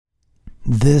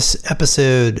This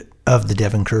episode of the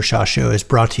Devon Kershaw Show is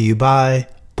brought to you by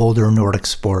Boulder Nordic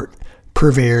Sport,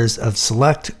 purveyors of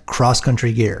select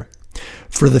cross-country gear.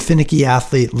 For the finicky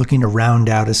athlete looking to round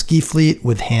out a ski fleet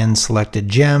with hand-selected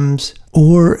gems,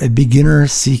 or a beginner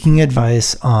seeking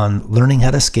advice on learning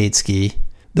how to skate ski,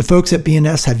 the folks at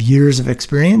B&S have years of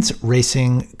experience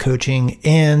racing, coaching,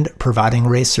 and providing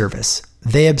race service.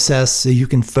 They obsess so you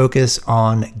can focus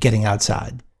on getting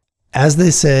outside. As they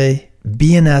say,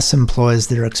 B&S employs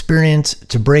their experience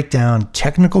to break down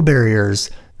technical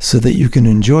barriers so that you can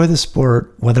enjoy the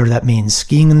sport, whether that means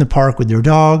skiing in the park with your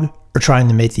dog or trying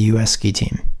to make the U.S. ski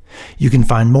team. You can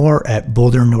find more at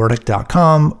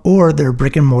bouldernordic.com or their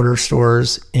brick and mortar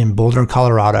stores in Boulder,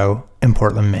 Colorado, and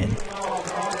Portland, Maine.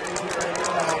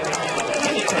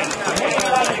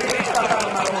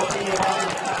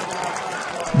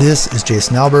 This is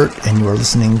Jason Albert, and you are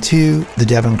listening to The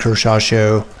Devon Kershaw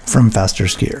Show from Faster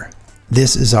Skier.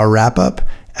 This is our wrap-up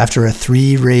after a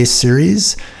 3-race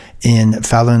series in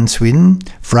Falun, Sweden.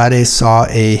 Friday saw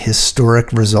a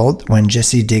historic result when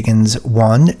Jessie Diggins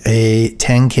won a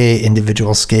 10K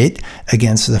individual skate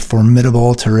against the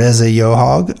formidable Therese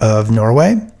Johaug of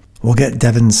Norway. We'll get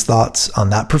Devon's thoughts on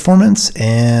that performance,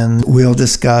 and we'll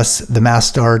discuss the mass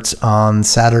starts on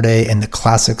Saturday and the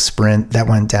classic sprint that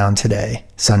went down today,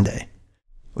 Sunday.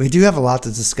 We do have a lot to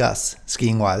discuss,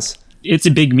 skiing-wise. It is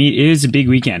a big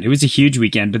weekend. It was a huge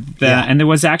weekend, and there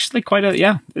was actually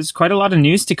there's quite a lot of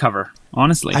news to cover,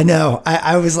 honestly. I know.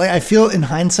 I was like, I feel in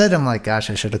hindsight, I'm like, gosh,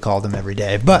 I should have called him every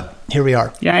day, but here we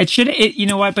are. Yeah, you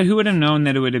know what, but who would have known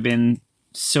that it would have been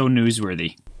so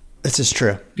newsworthy? This is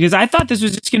true. Because I thought this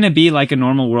was just going to be like a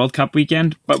normal World Cup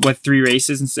weekend, but with 3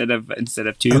 races instead of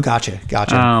 2. Oh, gotcha.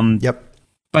 Yep.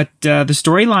 But the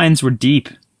storylines were deep.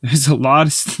 There was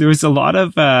a lot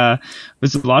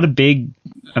of big,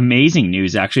 amazing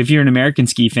news. Actually, if you're an American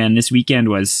ski fan, this weekend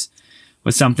was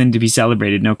something to be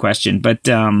celebrated, no question. But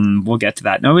we'll get to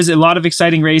that. No, it was a lot of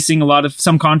exciting racing,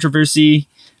 some controversy.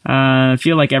 I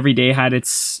feel like every day had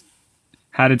its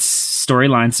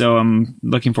storyline, so I'm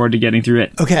looking forward to getting through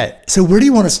it. Okay, so where do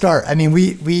you want to start? I mean,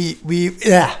 it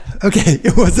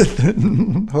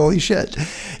was holy shit.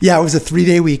 Yeah, it was a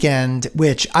 3-day weekend,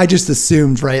 which I just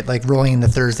assumed, right, like rolling into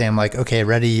Thursday, I'm like, okay,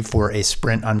 ready for a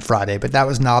sprint on Friday, but that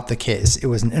was not the case. It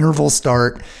was an interval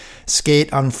start,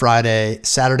 skate on Friday,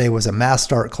 Saturday was a mass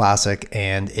start classic,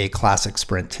 and a classic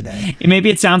sprint today.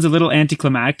 Maybe it sounds a little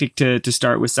anticlimactic to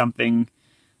start with something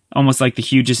almost like the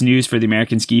hugest news for the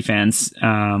American ski fans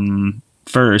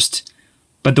first.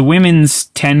 But the women's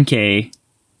 10K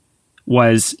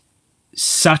was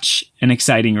such an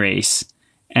exciting race.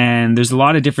 And there's a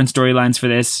lot of different storylines for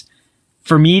this.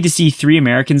 For me to see 3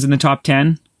 Americans in the top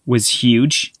 10 was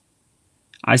huge.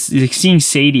 Seeing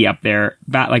Sadie up there,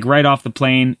 like right off the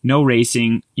plane, no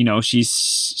racing. You know, she's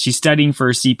studying for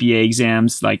her CPA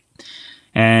exams,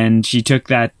 and she took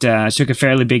a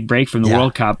fairly big break from the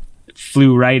World Cup.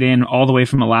 Flew right in all the way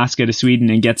from Alaska to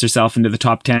Sweden and gets herself into the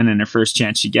top 10 in her first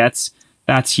chance she gets.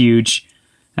 That's huge.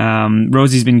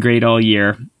 Rosie's been great all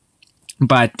year.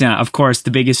 But of course,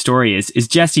 the biggest story is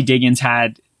Jessie Diggins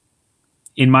had,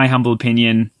 in my humble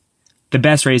opinion, the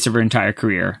best race of her entire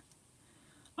career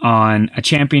on a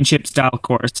championship style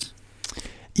course.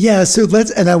 Yeah, so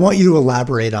and I want you to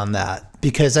elaborate on that,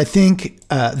 because I think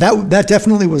that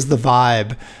definitely was the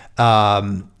vibe.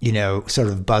 Sort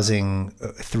of buzzing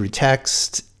through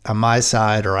text on my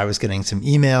side, or I was getting some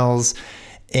emails,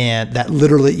 and that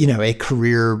literally, a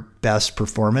career best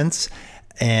performance.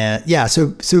 And yeah,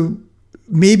 so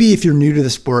maybe if you're new to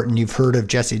the sport and you've heard of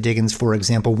Jessie Diggins, for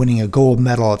example, winning a gold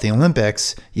medal at the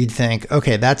Olympics, you'd think,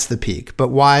 okay, that's the peak. But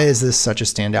why is this such a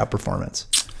standout performance?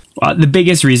 Well, the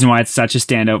biggest reason why it's such a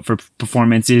standout for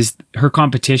performance is her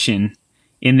competition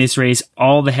in this race.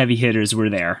 All the heavy hitters were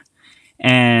there.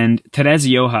 And Therese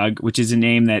Johaug, which is a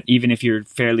name that even if you're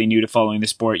fairly new to following the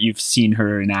sport, you've seen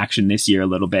her in action this year a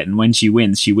little bit. And when she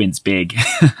wins big.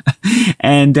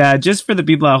 And just for the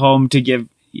people at home to give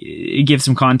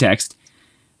some context,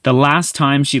 the last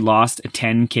time she lost a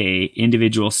 10K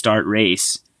individual start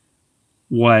race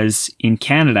was in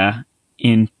Canada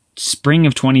in spring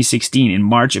of 2016, in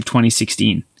March of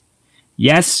 2016.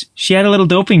 Yes, she had a little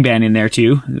doping ban in there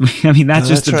too. I mean, that's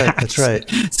just right. That's right.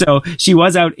 So she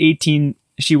was out 18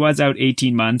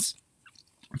 months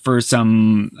for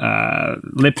some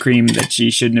lip cream that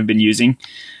she shouldn't have been using.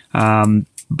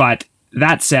 But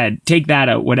that said, take that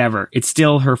out, whatever. It's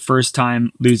still her first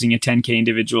time losing a 10K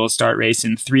individual start race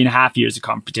in 3.5 years of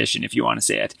competition, if you want to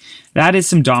say it. That is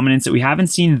some dominance that we haven't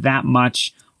seen that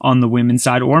much on the women's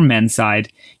side or men's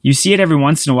side. You see it every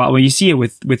once in a while. Well, you see it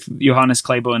with Johannes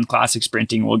Klæbo in classic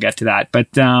sprinting. We'll get to that.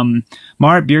 But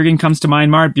Marit Bjørgen comes to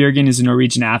mind. Marit Bjørgen is a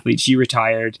Norwegian athlete. She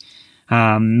retired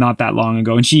not that long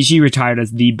ago, and she retired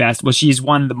as the best. Well, she's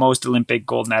won the most Olympic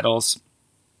gold medals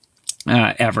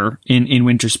ever in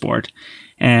winter sport,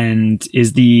 and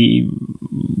is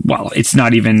it's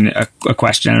not even a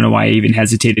question. I don't know why I even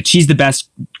hesitated. She's the best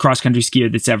cross-country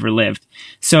skier that's ever lived.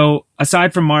 So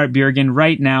aside from Marit Bjørgen,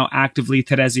 right now, actively,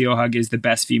 Therese Johaug is the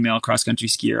best female cross-country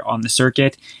skier on the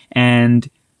circuit. And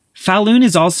Falun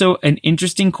is also an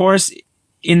interesting course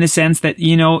in the sense that,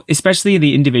 especially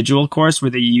the individual course where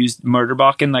they used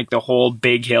Murderbakken, like the whole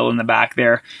big hill in the back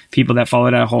there, people that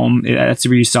followed at home, that's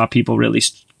where you saw people really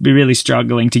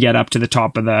struggling to get up to the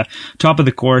top of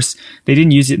the course. They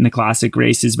didn't use it in the classic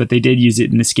races, but they did use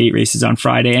it in the skate races on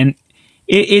Friday. And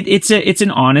it's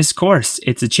an honest course.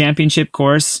 It's a championship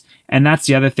course. And that's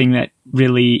the other thing that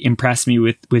really impressed me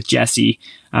with Jessie.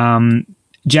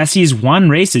 Jessie's won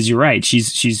races. You're right.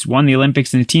 She's won the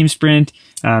Olympics in a team sprint.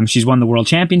 She's won the World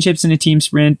Championships in a team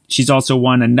sprint. She's also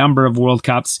won a number of World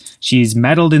Cups. She's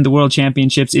medaled in the World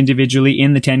Championships individually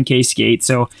in the 10K skate.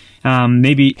 So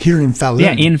maybe here in Falun.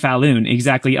 Yeah, in Falun,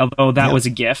 exactly. Although that was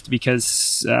a gift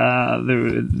because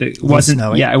it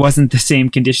wasn't the same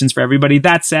conditions for everybody.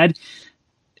 That said,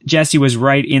 Jessie was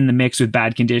right in the mix with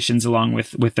bad conditions along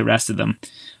with the rest of them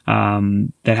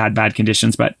that had bad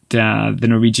conditions. But the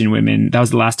Norwegian women, that was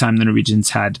the last time the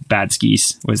Norwegians had bad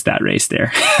skis, was that race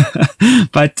there.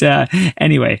 But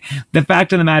anyway, the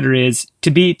fact of the matter is,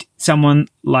 to beat someone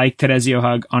like Therese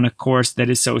Johaug on a course that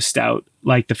is so stout,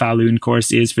 like the Falun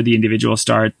course is for the individual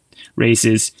start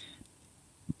races,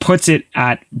 puts it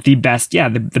at the best,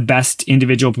 the best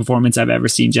individual performance I've ever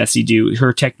seen Jessie do.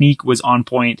 Her technique was on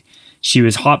point. She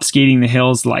was hop skating the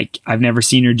hills like I've never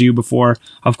seen her do before.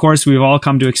 Of course, we've all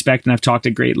come to expect, and I've talked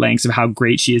at great lengths of how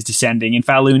great she is descending. And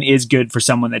Falun is good for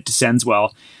someone that descends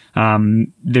well.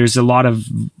 There's a lot of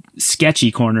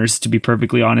sketchy corners, to be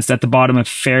perfectly honest, at the bottom of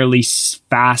fairly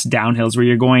fast downhills where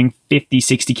you're going 50,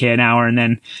 60k an hour. And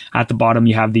then at the bottom,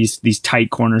 you have these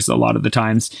tight corners a lot of the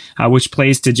times, which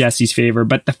plays to Jessie's favor.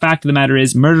 But the fact of the matter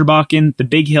is, Murderbakken, the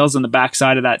big hills on the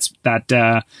backside of that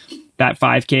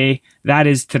 5K, that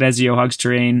is Therese Johaug's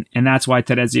terrain, and that's why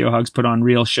Therese Johaug's put on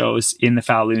real shows in the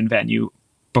Falun venue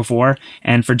before.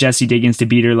 And for Jessie Diggins to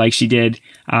beat her like she did,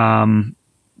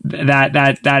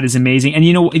 that is amazing. And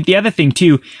the other thing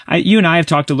too, you and I have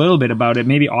talked a little bit about it,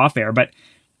 maybe off air, but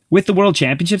with the World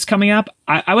Championships coming up,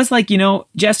 I was like,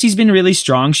 Jessie's been really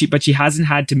strong, but she hasn't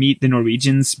had to meet the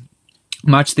Norwegians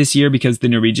much this year because the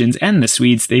Norwegians and the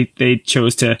Swedes, they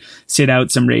chose to sit out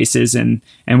some races, and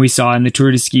we saw in the Tour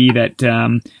de Ski that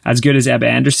as good as Ebba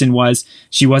Andersson was,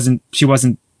 she wasn't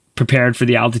prepared for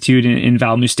the altitude in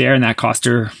Val Muster, and that cost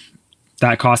her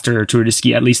Tour de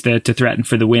Ski, at least to threaten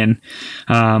for the win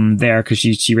there, because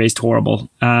she raced horrible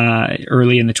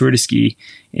early in the Tour de Ski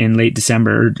in late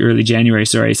December or early January.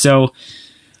 Sorry, so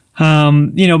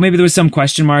maybe there was some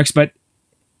question marks, but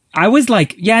I was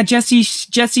like, yeah, Jessie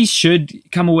should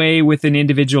come away with one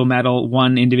individual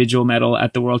medal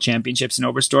at the World Championships in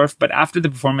Obertsdorf. But after the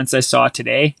performance I saw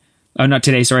Friday,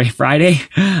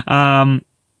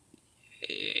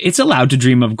 it's allowed to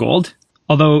dream of gold.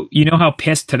 Although you know how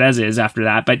pissed Therese is after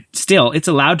that, but still, it's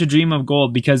allowed to dream of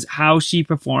gold because how she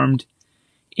performed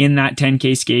in that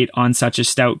 10K skate on such a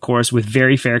stout course with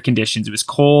very fair conditions. It was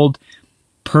cold,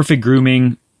 perfect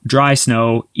grooming, dry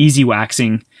snow, easy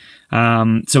waxing.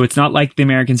 So it's not like the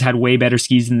Americans had way better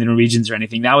skis than the Norwegians or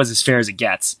anything. That was as fair as it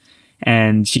gets.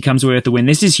 And she comes away with the win.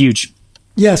 This is huge.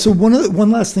 Yeah. So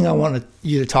one last thing I wanted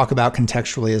you to talk about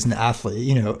contextually as an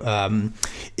athlete,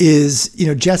 is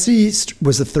Jessie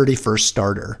was the 31st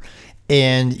starter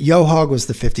and Johaug was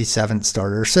the 57th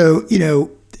starter. So,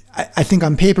 I think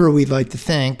on paper, we'd like to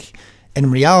think, and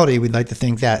in reality, we'd like to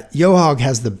think that Johaug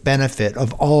has the benefit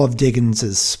of all of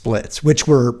Diggins's splits, which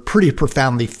were pretty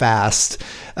profoundly fast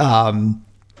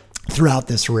throughout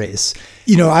this race.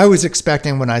 I was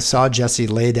expecting when I saw Jessie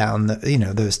lay down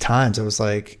those times, I was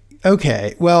like,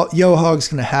 okay, well, Johaug's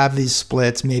going to have these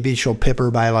splits. Maybe she'll pip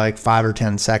her by like 5 or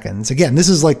 10 seconds. Again, this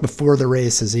is like before the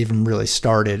race has even really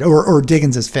started or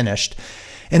Diggins has finished.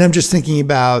 And I'm just thinking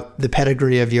about the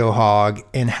pedigree of Johaug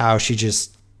and how she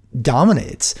just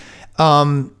dominates. How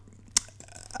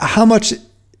much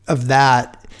of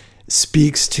that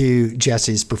speaks to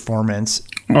Jessie's performance?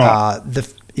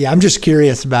 I'm just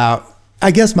curious about,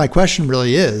 I guess my question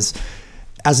really is,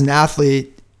 as an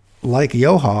athlete like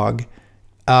Johaug,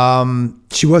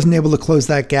 she wasn't able to close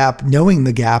that gap, knowing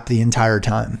the gap the entire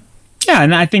time. Yeah,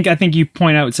 and I think you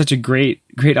point out such a great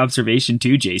observation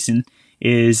too, Jason,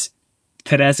 is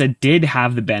Therese did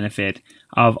have the benefit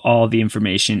of all the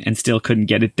information and still couldn't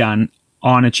get it done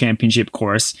on a championship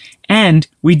course. And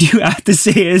we do have to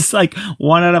say it's like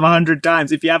 1 out of 100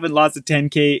 times. If you haven't lost a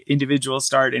 10K individual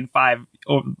start in five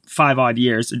odd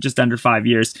years, or just under 5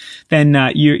 years, then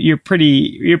you're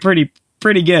pretty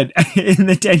good in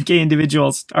the 10K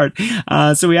individual start.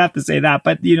 So we have to say that.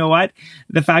 But you know what?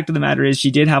 The fact of the matter is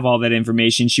she did have all that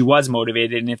information. She was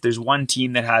motivated. And if there's one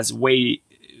team that has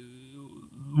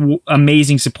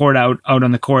amazing support out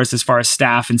on the course as far as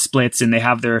staff and splits, and they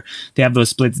have those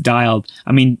splits dialed.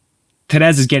 I mean,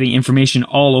 Therese is getting information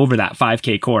all over that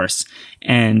 5K course,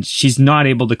 and she's not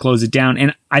able to close it down.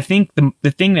 And I think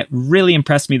the thing that really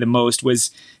impressed me the most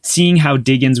was seeing how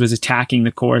Diggins was attacking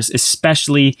the course,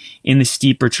 especially in the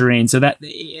steeper terrain. So that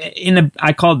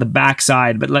I call it the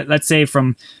backside, but let's say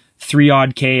from 3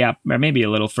 odd K up, or maybe a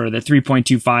little further,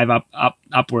 3.25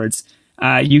 upwards.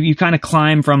 You kind of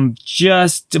climb from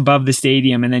just above the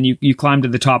stadium, and then you climb to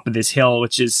the top of this hill,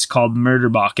 which is called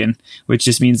Murderbacken, which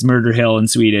just means murder hill in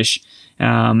Swedish.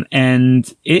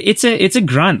 And it's a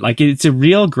grunt, like it's a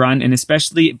real grunt. And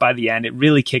especially by the end, it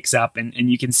really kicks up, and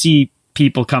you can see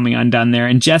people coming undone there.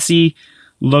 And Jessie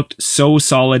looked so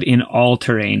solid in all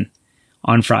terrain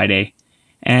on Friday.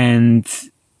 And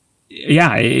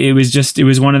yeah, it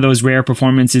was one of those rare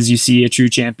performances you see a true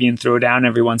champion throw down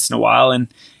every once in a while.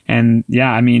 And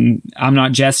yeah, I mean, I'm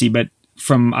not Jessie, but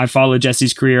I followed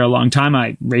Jessie's career a long time.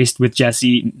 I raced with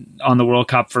Jessie on the World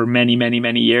Cup for many, many,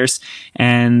 many years.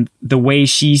 And the way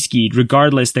she skied,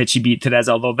 regardless that she beat Therese,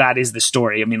 although that is the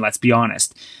story. I mean, let's be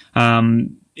honest.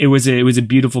 It was a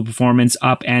beautiful performance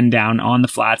up and down on the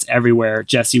flats everywhere.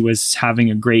 Jessie was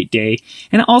having a great day.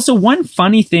 And also one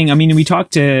funny thing, I mean, we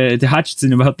talked to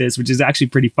Hutchinson about this, which is actually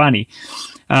pretty funny.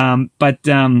 But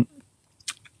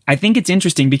I think it's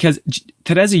interesting because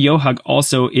Therese Johaug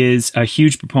also is a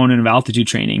huge proponent of altitude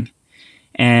training.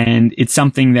 And it's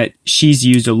something that she's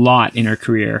used a lot in her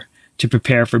career to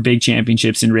prepare for big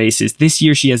championships and races. This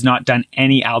year, she has not done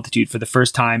any altitude for the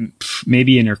first time,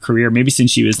 maybe in her career, maybe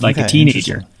since she was like a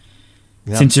teenager,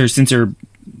 since her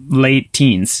late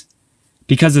teens,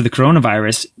 because of the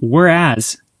coronavirus.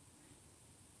 Whereas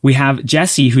we have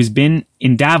Jessie, who's been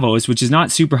in Davos, which is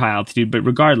not super high altitude, but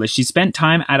regardless, she spent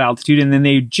time at altitude, and then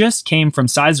they just came from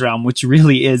Sizerealm, which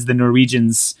really is the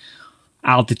Norwegians'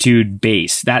 altitude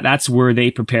base. That's where they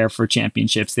prepare for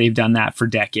championships. They've done that for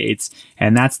decades,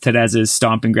 and that's Therese's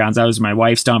stomping grounds. That was my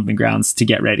wife's stomping grounds to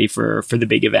get ready for the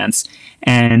big events.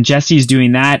 And Jessie's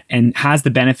doing that and has the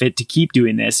benefit to keep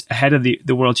doing this ahead of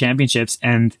the World Championships,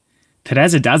 and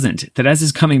Therese doesn't. Therese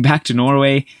is coming back to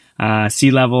Norway,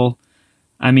 sea level.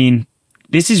 I mean,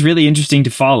 this is really interesting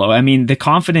to follow. I mean, the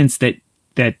confidence that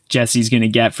Jessie's going to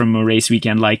get from a race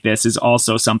weekend like this is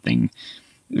also something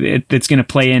that's going to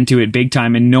play into it big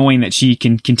time. And knowing that she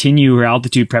can continue her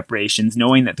altitude preparations,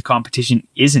 knowing that the competition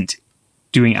isn't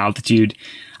doing altitude,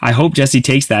 I hope Jessie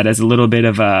takes that as a little bit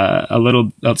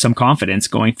of some confidence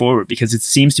going forward, because it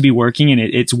seems to be working, and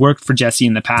it's worked for Jessie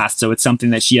in the past. So it's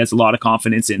something that she has a lot of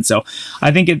confidence in. So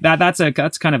I think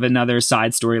that's kind of another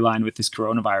side storyline with this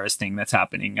coronavirus thing that's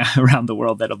happening around the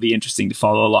world that'll be interesting to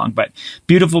follow along. But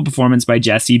beautiful performance by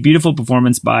Jessie, beautiful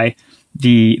performance by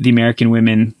the American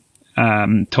women,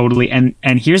 totally. And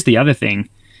here's the other thing.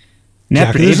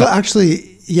 There's actually.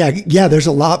 Yeah, there's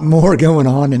a lot more going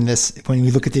on in this when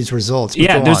we look at these results.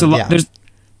 But there's a lot. Yeah.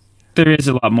 There is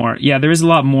a lot more. Yeah, there is a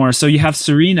lot more. So you have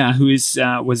Serena, who is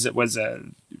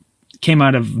came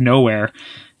out of nowhere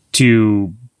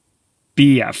to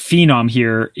be a phenom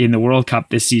here in the World Cup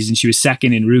this season. She was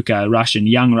second in Ruka, a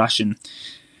young Russian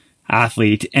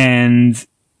athlete, and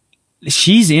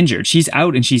she's injured. She's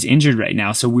out and she's injured right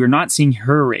now. So we're not seeing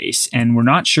her race, and we're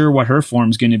not sure what her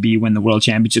form's going to be when the World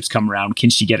Championships come around. Can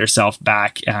she get herself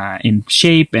back in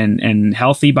shape and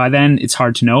healthy by then? It's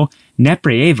hard to know.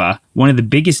 Neprayeva, one of the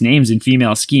biggest names in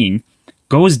female skiing,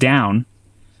 goes down,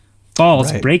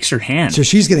 falls, breaks her hand. So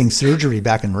she's getting surgery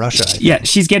back in Russia. Yeah,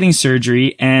 she's getting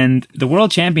surgery, and the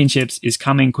World Championships is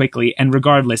coming quickly. And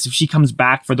regardless, if she comes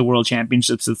back for the World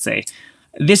Championships, let's say,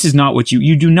 this is not what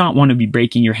you do not want to be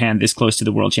breaking your hand this close to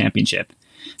the World Championship.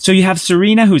 So you have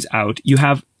Serena, who's out. You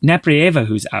have Neprayeva,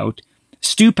 who's out.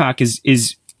 Stupak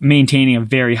is maintaining a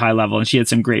very high level, and she had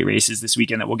some great races this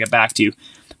weekend that we'll get back to.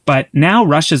 But now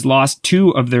Russia's lost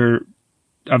 2 of their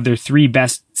 3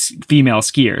 best female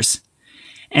skiers.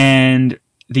 And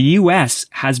the U.S.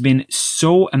 has been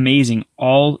so amazing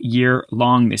all year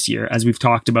long this year, as we've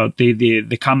talked about.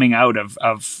 The coming out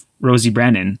of Rosie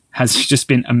Brennan has just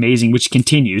been amazing, which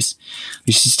continues.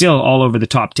 She's still all over the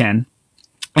top 10.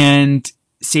 And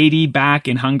Sadie back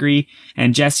in Hungary,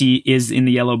 and Jessie is in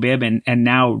the yellow bib and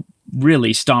now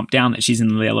really stomped down that she's in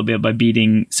the yellow bib by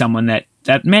beating someone that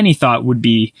many thought would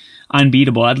be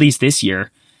unbeatable, at least this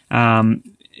year,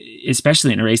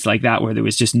 especially in a race like that where there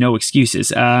was just no excuses.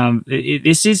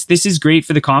 This is great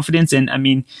for the confidence. And I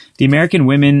mean, the American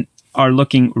women are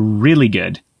looking really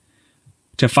good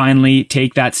to finally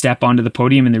take that step onto the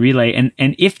podium in the relay. And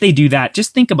if they do that,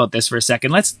 just think about this for a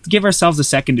second. Let's give ourselves a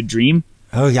second to dream.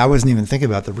 Oh, yeah, I wasn't even thinking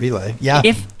about the relay. Yeah.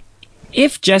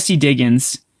 If Jessie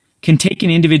Diggins can take an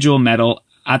individual medal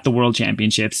at the World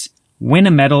Championships, win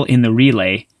a medal in the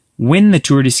relay, win the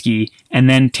Tour de Ski, and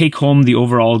then take home the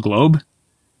overall globe,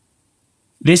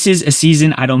 this is a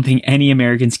season I don't think any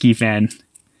American ski fan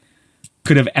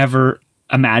could have ever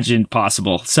imagined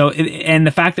possible. So, and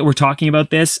the fact that we're talking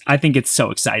about this, I think it's so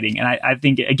exciting. And I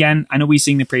think, again, I know we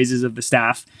sing the praises of the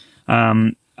staff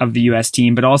of the U.S.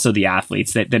 team, but also the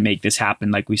athletes that make this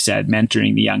happen. Like we said,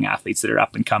 mentoring the young athletes that are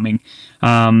up and coming.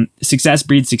 Success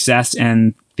breeds success,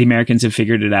 and the Americans have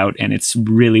figured it out, and it's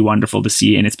really wonderful to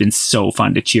see. And it's been so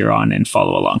fun to cheer on and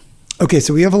follow along. Okay,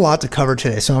 so we have a lot to cover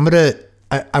today. So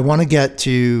I want to get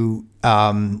to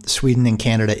Sweden and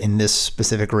Canada in this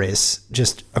specific race.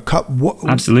 Just a couple.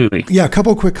 Absolutely. Yeah, a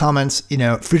couple of quick comments. You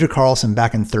know, Frida Karlsson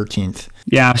back in 13th.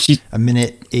 Yeah, she a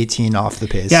minute 18 off the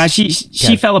pace. Yeah,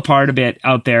 she fell apart a bit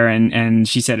out there, and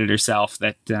she said it herself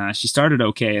that she started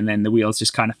okay, and then the wheels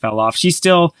just kind of fell off. She's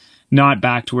still not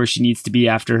back to where she needs to be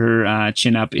after her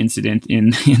chin-up incident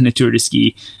in the Tour de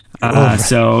Ski.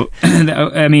 So,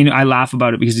 I mean, I laugh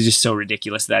about it because it's just so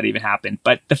ridiculous that even happened.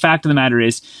 But the fact of the matter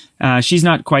is, she's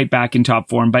not quite back in top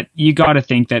form, but you got to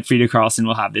think that Frida Karlsson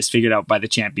will have this figured out by the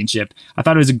championship. I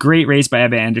thought it was a great race by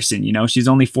Ebba Andersson. You know, she's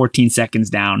only 14 seconds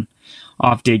down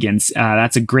off Diggins.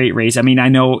 That's a great race. I mean, I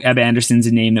know Ebba Andersson's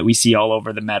a name that we see all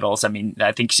over the medals. I mean,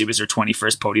 I think she was her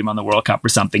 21st podium on the World Cup or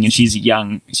something, and she's a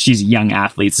young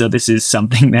athlete. So this is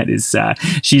something that is,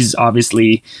 she's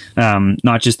obviously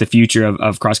not just the future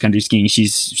of cross-country skiing.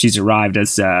 She's arrived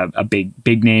as a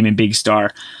big name and big star.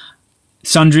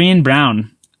 Sandrine Brown,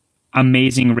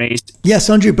 amazing race. Yeah,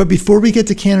 Sandrine, but before we get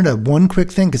to Canada, one quick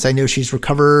thing, because I know she's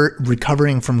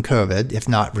recovering from COVID, if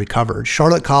not recovered.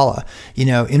 Charlotte Kalla, you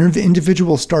know,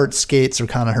 individual start skates are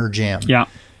kind of her jam. Yeah.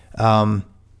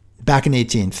 Back in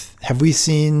 18th, have we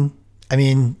seen, I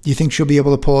mean, do you think she'll be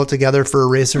able to pull it together for a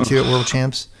race or two at World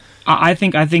Champs? I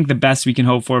think the best we can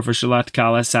hope for Charlotte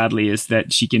Kalla, sadly, is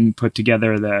that she can put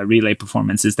together the relay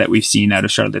performances that we've seen out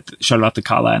of Charlotte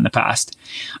Kalla in the past.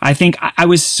 I think I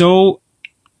was so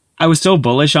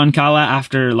bullish on Kalla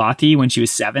after Lahti when she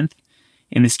was 7th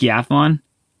in the skiathlon.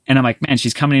 And I'm like, man,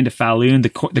 she's coming into Falun.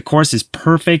 The course is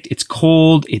perfect. It's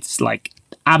cold. It's like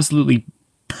absolutely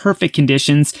perfect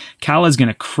conditions. Kalla's going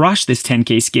to crush this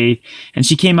 10K skate. And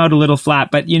she came out a little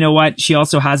flat. But you know what? She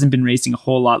also hasn't been racing a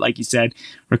whole lot, like you said,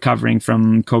 recovering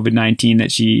from COVID-19 that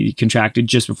she contracted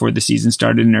just before the season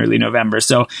started in early November.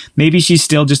 So maybe she's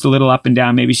still just a little up and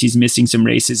down. Maybe she's missing some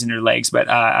races in her legs. But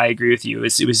I agree with you.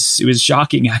 It was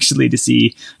shocking, actually, to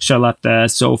see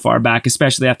Charlotte so far back,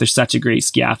 especially after such a great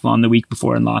skiathlon the week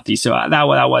before in Lahti. So that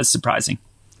was surprising.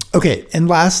 Okay, and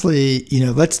lastly, you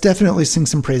know, let's definitely sing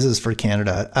some praises for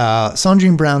Canada.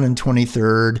 Sandrine Brown in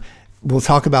 23rd. We'll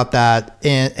talk about that.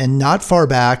 And not far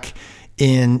back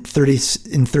in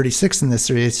 36th in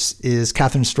this race is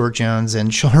Catherine Stewart-Jones,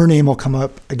 and her name will come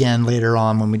up again later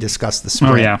on when we discuss the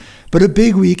sprint. Oh, yeah. But a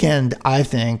big weekend, I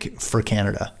think, for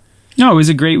Canada. No, it was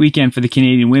a great weekend for the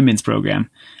Canadian women's program.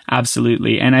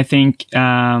 Absolutely. And I think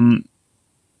Sandrine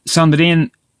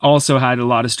also had a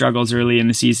lot of struggles early in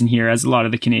the season here, as a lot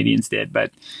of the Canadians did, but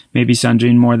maybe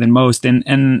Sandrine more than most.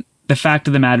 And the fact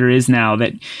of the matter is now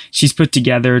that she's put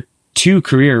together 2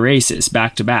 career races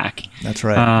back to back. That's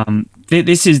right.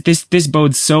 This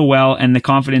bodes so well, and the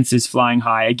confidence is flying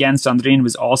high. Again, Sandrine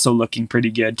was also looking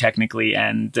pretty good technically,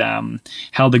 and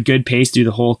held a good pace through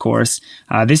the whole course.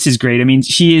 This is great. I mean,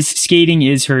 skating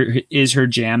is her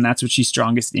jam. That's what she's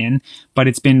strongest in. But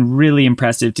it's been really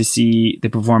impressive to see the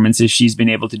performances she's been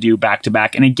able to do back to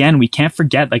back. And again, we can't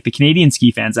forget, like the Canadian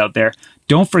ski fans out there,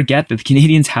 don't forget that the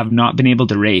Canadians have not been able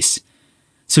to race.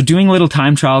 So doing little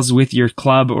time trials with your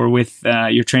club or with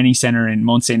your training center in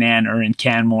Mont Saint Anne or in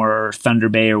Canmore or Thunder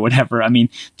Bay or whatever, I mean,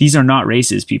 these are not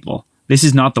races, people. This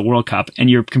is not the World Cup, and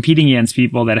you're competing against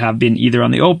people that have been either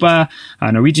on the OPA,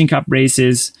 Norwegian Cup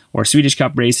races, or Swedish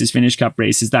Cup races, Finnish Cup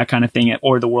races, that kind of thing,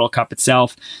 or the World Cup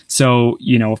itself. So,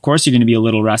 you know, of course, you're going to be a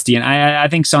little rusty. And I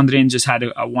think Sandrine just had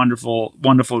a wonderful,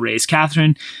 wonderful race.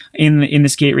 Catherine, in the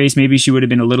skate race, maybe she would have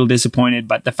been a little disappointed,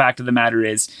 but the fact of the matter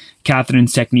is,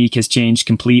 Catherine's technique has changed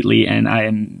completely, and I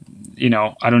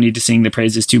don't need to sing the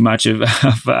praises too much of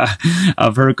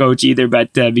her coach either,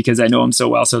 but because I know him so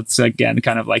well. So it's again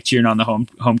kind of like cheering on the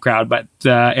home crowd. But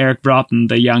Eric Broughton,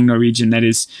 the young Norwegian that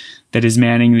is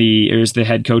manning is the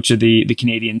head coach of the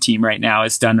Canadian team right now,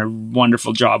 has done a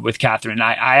wonderful job with Catherine.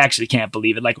 I actually can't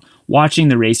believe it. Like, watching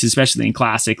the race, especially in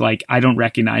classic, like, I don't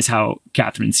recognize how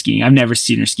Catherine's skiing. I've never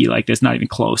seen her ski like this, not even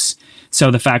close.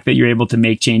 So the fact that you're able to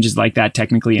make changes like that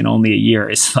technically in only a year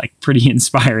is like pretty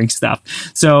inspiring stuff.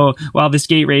 So while the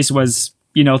skate race was,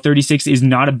 36 is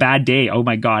not a bad day. Oh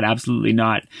my God, absolutely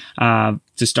not.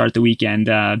 To start the weekend,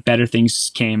 better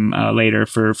things came later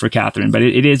for Catherine, but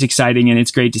it is exciting, and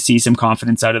it's great to see some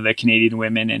confidence out of the Canadian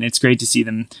women, and it's great to see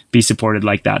them be supported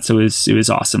like that. So it was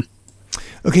awesome.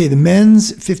 Okay, the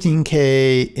men's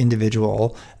 15K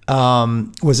individual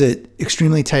was an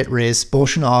extremely tight race.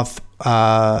 Bolshunov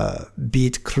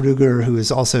beat Kruger, who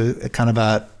is also kind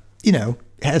of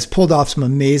has pulled off some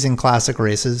amazing classic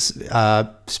races.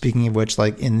 Speaking of which,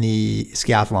 like in the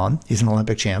skiathlon, he's an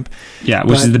Olympic champ. Yeah,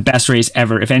 which is the best race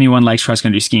ever. If anyone likes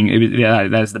cross-country skiing,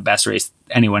 that is the best race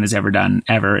anyone has ever done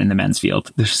ever in the men's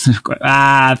field. There's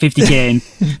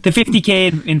 50K. The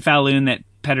 50K in Falun that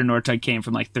Petter Northug came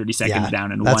from like 30 seconds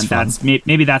down and won. That's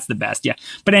maybe that's the best. Yeah.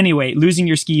 But anyway, losing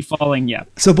your ski, falling. Yeah.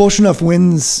 So Bolshunov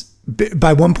wins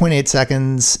by 1.8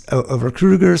 seconds over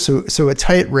Kruger. So a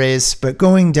tight race, but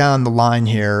going down the line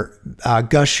here,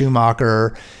 Gus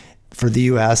Schumacher for the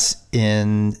U.S.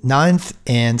 in 9th,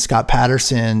 and Scott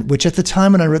Patterson, which at the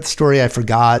time when I wrote the story, I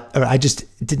forgot, or I just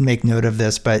didn't make note of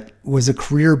this, but was a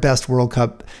career best World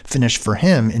Cup finish for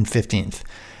him in 15th.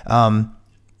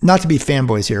 Not to be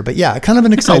fanboys here, but yeah, kind of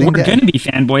an exciting day. We're going to be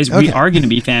fanboys. Okay. We are going to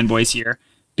be fanboys here,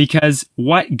 because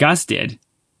what Gus did,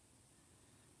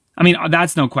 I mean,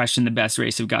 that's no question the best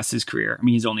race of Gus's career. I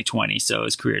mean, he's only 20, so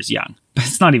his career is young. But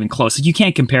it's not even close. You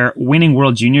can't compare. Winning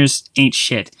World Juniors ain't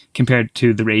shit compared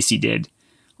to the race he did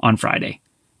on Friday.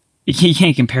 You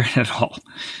can't compare it at all.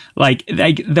 Like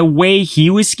the way he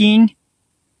was skiing,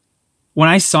 when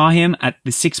I saw him at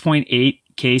the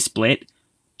 6.8K split,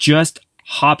 just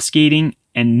hop skating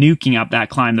and nuking up that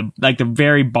climb, the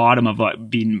very bottom of what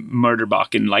being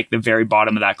Murderbuck, and like the very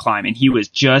bottom of that climb. And he was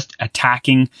just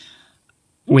attacking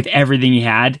with everything he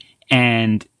had,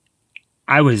 and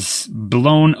I was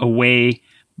blown away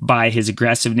by his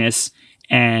aggressiveness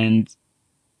and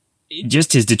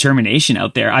just his determination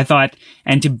out there. I thought,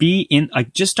 and to be in,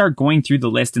 like, just start going through the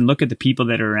list and look at the people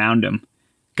that are around him.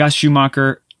 Gus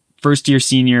Schumacher, first year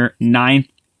senior, 9th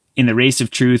in the Race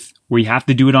of Truth, where you have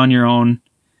to do it on your own,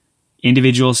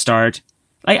 individual start.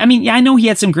 I mean, yeah, I know he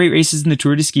had some great races in the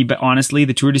Tour de Ski, but honestly,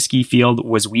 the Tour de Ski field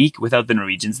was weak without the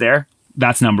Norwegians there.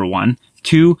 That's number one.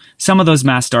 2, some of those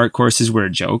mass start courses were a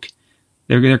joke.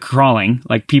 They're crawling.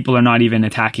 Like, people are not even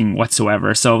attacking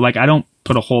whatsoever. So, like, I don't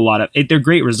put a whole lot of it. They're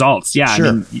great results. Yeah. Sure.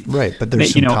 I mean, right. But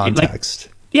there's some context.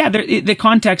 The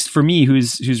context for me,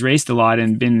 who's raced a lot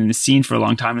and been in the scene for a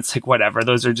long time, it's like, whatever.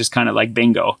 Those are just kind of like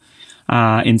bingo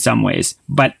in some ways.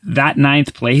 But that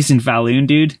 9th place in Falun,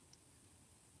 dude,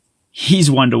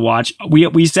 he's one to watch.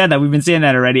 We said that. We've been saying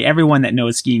that already. Everyone that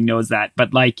knows skiing knows that.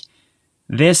 But, like,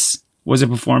 this was a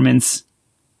performance.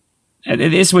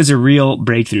 This was a real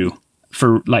breakthrough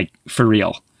for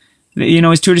real.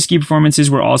 His Tour de Ski performances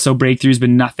were also breakthroughs,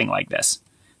 but nothing like this.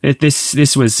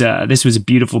 This was a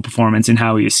beautiful performance in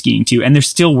how he was skiing too. And there's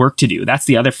still work to do. That's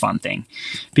the other fun thing,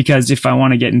 because if I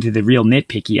want to get into the real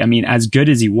nitpicky, I mean, as good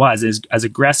as he was, as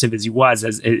aggressive as he was,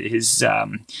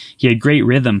 he had great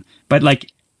rhythm, but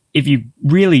like, if you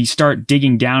really start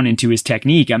digging down into his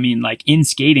technique, I mean, like in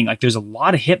skating, like there's a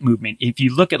lot of hip movement. If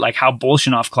you look at like how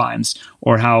Bolshunov climbs,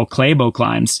 or how Klæbo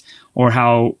climbs, or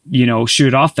how,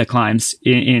 Schumacher climbs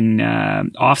in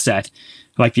offset,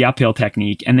 like the uphill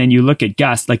technique. And then you look at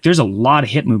Gus, like there's a lot of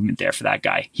hip movement there for that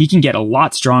guy. He can get a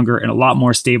lot stronger and a lot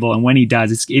more stable. And when he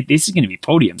does, this is going to be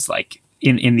podiums like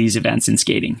in these events in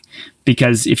skating,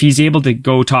 because if he's able to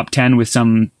go top 10 with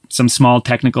some small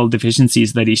technical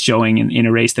deficiencies that he's showing in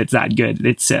a race that's that good,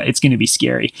 it's going to be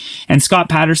scary. And Scott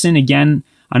Patterson, again,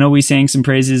 I know we sang some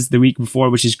praises the week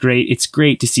before, which is great. It's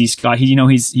great to see Scott.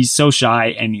 He's so shy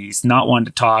and he's not one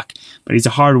to talk, but he's a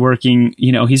hardworking,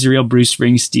 he's a real Bruce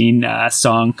Springsteen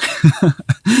song,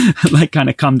 like kind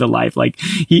of come to life. Like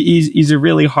he's a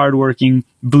really hardworking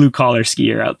blue collar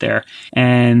skier out there.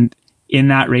 And in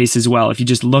that race as well, if you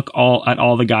just look at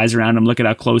all the guys around him, look at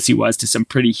how close he was to some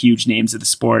pretty huge names of the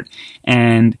sport.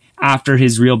 And after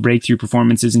his real breakthrough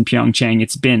performances in Pyeongchang,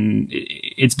 it's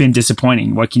been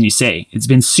disappointing. What can you say? It's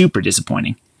been super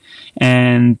disappointing.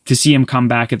 And to see him come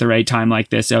back at the right time like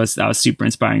this, that was super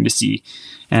inspiring to see.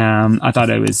 I thought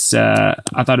it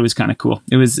was kind of cool.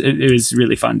 It was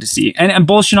really fun to see. And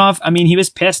Bolshunov, I mean, he was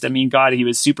pissed. I mean, God, he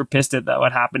was super pissed at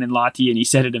what happened in Lahti, and he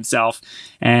said it himself.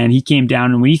 And he came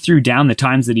down, and when he threw down the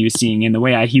times that he was seeing and the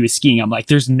way he was skiing, I'm like,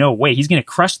 there's no way he's going to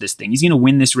crush this thing. He's going to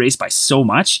win this race by so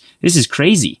much. This is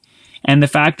crazy. And the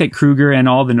fact that Kruger and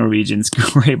all the Norwegians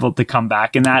were able to come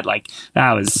back in that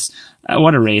was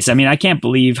what a race. I mean, I can't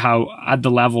believe how at the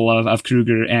level of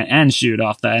Kruger and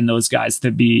Johaug and those guys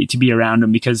to be around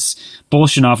him, because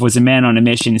Bolshunov was a man on a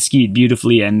mission, skied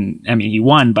beautifully, and I mean, he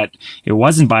won, but it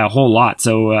wasn't by a whole lot.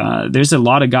 So there's a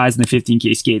lot of guys in the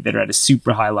 15K skate that are at a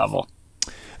super high level.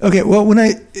 Okay, well,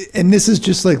 and this is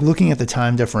just like looking at the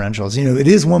time differentials, it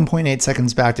is 1.8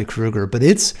 seconds back to Kruger, but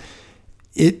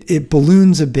it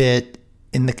balloons a bit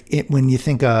when you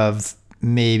think of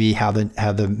maybe how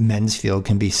the men's field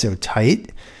can be so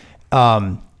tight.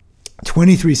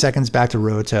 23 seconds back to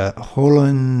Rota,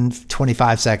 Holland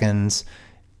 25 seconds,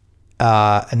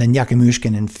 and then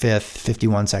Yakimushkin in fifth,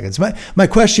 51 seconds. My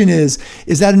question is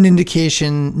that an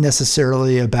indication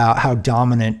necessarily about how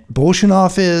dominant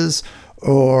Bolshunov is,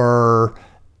 or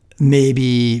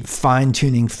maybe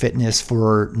fine-tuning fitness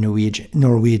for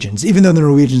Norwegians, even though the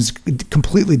Norwegians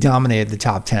completely dominated the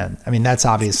top 10? I mean, that's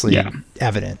obviously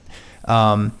evident.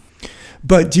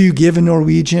 But do you give a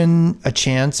Norwegian a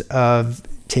chance of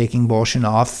taking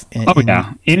Bolshunov?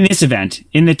 In this event,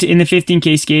 in the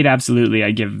 15K skate, absolutely. I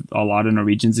give a lot of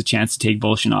Norwegians a chance to take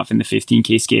Bolshunov in the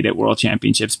 15K skate at World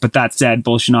Championships. But that said,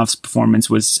 Bolshunov's performance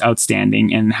was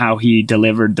outstanding, and how he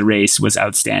delivered the race was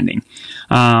outstanding.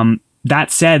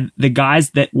 That said, the guys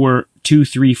that were 2,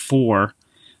 3, 4,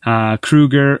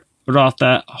 Kruger,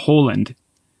 Rota, Holland,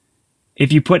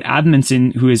 if you put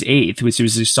Admundsen, who is 8th, which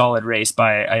was a solid race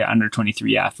by an under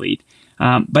 23 athlete,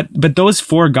 but those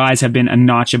 4 guys have been a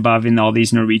notch above in all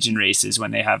these Norwegian races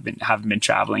when they haven't been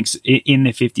traveling in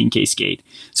the 15K skate.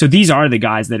 So these are the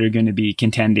guys that are going to be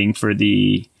contending for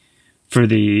the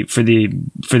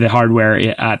hardware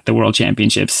at the World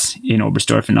Championships in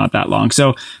Obertsdorf in not that long.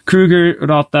 So Kruger,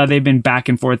 Rota, they've been back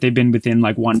and forth. They've been within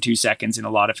like 1-2 seconds in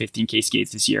a lot of 15K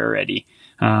skates this year already,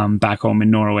 back home in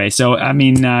Norway. So, I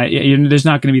mean, there's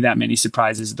not going to be that many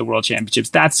surprises at the World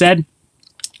Championships. That said,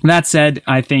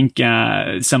 I think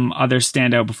some other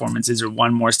standout performances, or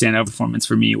one more standout performance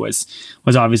for me, was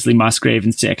obviously Musgrave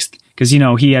in 6th. Because,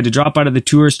 he had to drop out of the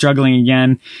tour, struggling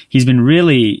again. He's been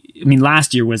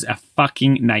last year was a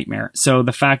fucking nightmare. So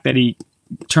the fact that he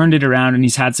turned it around and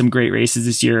he's had some great races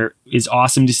this year is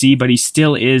awesome to see, but he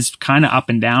still is kind of up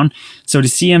and down. So to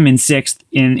see him in 6th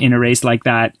in a race like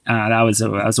that, that was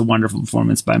a wonderful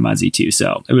performance by Muzzy too.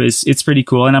 So it's pretty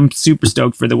cool. And I'm super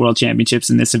stoked for the World Championships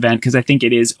in this event, because I think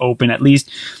it is open, at least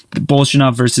the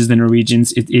Bolshunov versus the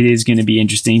Norwegians. It is going to be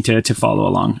interesting to follow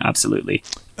along. Absolutely.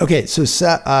 Okay, so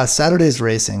Saturday's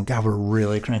racing. God, we're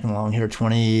really cranking along here.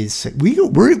 26.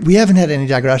 We haven't had any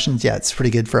digressions yet. It's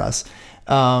pretty good for us.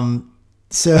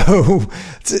 So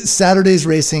Saturday's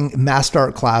racing, Mass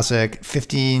Start Classic,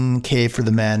 15K for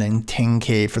the men and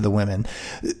 10K for the women.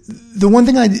 The one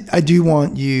thing I do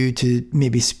want you to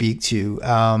maybe speak to,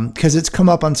 because it's come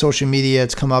up on social media,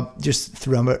 it's come up just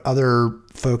through other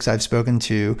folks I've spoken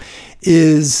to,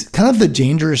 is kind of the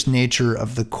dangerous nature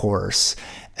of the course.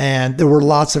 And there were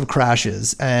lots of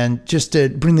crashes. And just to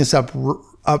bring this up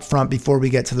front before we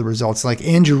get to the results, like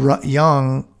Andrew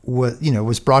Young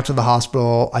was brought to the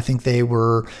hospital. I think they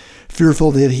were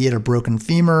fearful that he had a broken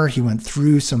femur. He went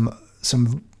through some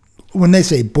when they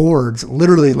say boards,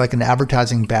 literally like an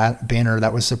advertising banner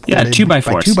that was supported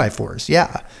 2x4s. by 2x4s.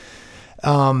 Yeah.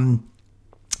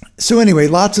 So anyway,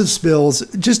 lots of spills,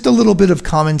 just a little bit of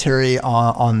commentary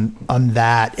on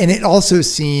that. And it also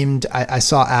seemed, I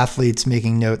saw athletes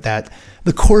making note that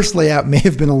the course layout may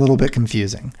have been a little bit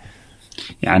confusing.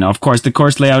 Yeah, no, of course, the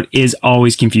course layout is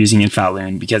always confusing in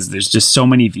Falun, because there's just so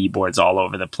many V-boards all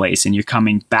over the place, and you're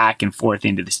coming back and forth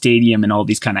into the stadium and all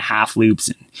these kind of half loops.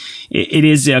 And it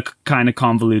is a kind of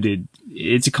convoluted.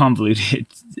 It's a convoluted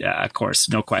course,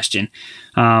 no question.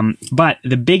 But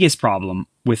the biggest problem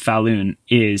with Falun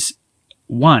is,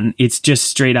 one, it's just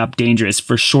straight up dangerous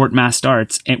for short mass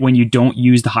starts when you don't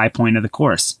use the high point of the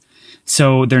course.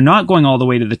 So they're not going all the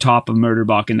way to the top of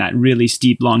Murderbach and that really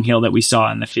steep long hill that we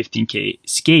saw in the 15K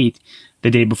skate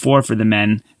the day before for the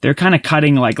men. They're kind of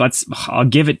cutting, like, I'll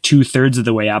give it 2/3 of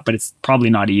the way up, but it's probably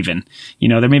not even.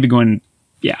 They're maybe going,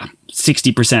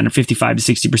 60% or 55 to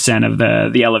 60% of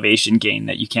the elevation gain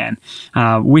that you can,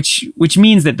 which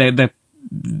means that the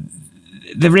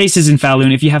races in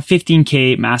Falun, if you have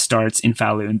 15K mass starts in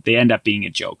Falun, they end up being a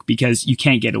joke, because you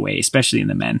can't get away, especially in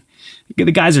the men.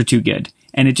 The guys are too good.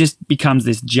 and it just becomes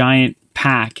this giant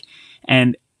pack.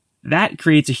 And that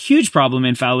creates a huge problem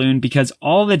in Falun because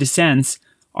all the descents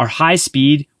are high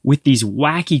speed with these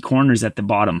wacky corners at the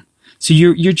bottom. So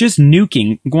you're just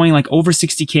nuking, going like over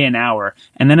 60k an hour.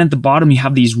 And then at the bottom, you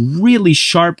have these really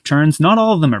sharp turns. Not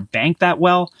all of them are banked that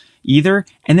well either.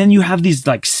 And then you have these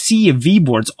like sea of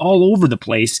V-boards all over the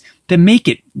place that make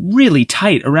it really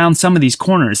tight around some of these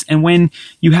corners. And when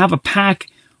you have a pack,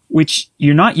 which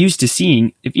you're not used to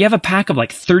seeing, if you have a pack of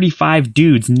like 35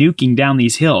 dudes nuking down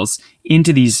these hills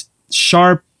into these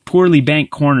sharp, poorly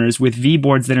banked corners with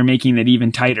V-boards that are making it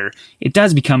even tighter, it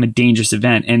does become a dangerous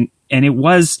event. And it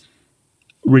was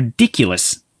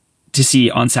ridiculous to see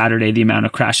on Saturday the amount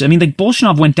of crashes. I mean, like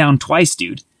Bolshunov went down twice,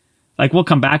 dude. Like, we'll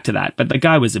come back to that, but the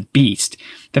guy was a beast.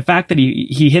 The fact that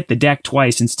he hit the deck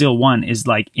twice and still won is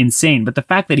like insane. But the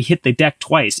fact that he hit the deck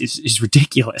twice is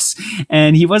ridiculous.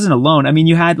 And he wasn't alone. I mean,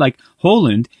 you had like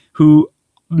Holland, who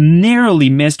narrowly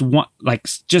missed one, like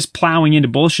just plowing into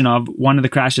Bolshunov, one of the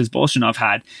crashes Bolshunov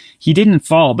had. He didn't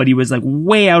fall, but he was like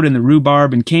way out in the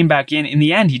rhubarb and came back in. In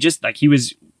the end, he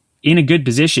was in a good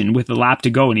position with the lap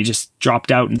to go, and he just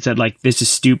dropped out and said, like, this is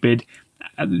stupid.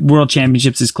 World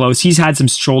Championships is close. He's had some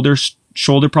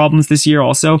shoulder problems this year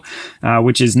also,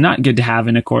 which is not good to have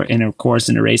in a course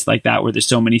in a race like that where there's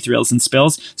so many thrills and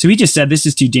spills. So he just said, this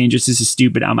is too dangerous. This is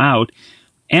stupid. I'm out.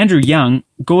 Andrew Young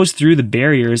goes through the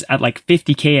barriers at like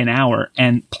 50k an hour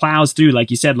and plows through, like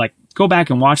you said, like, go back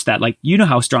and watch that. Like, you know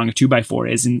how strong a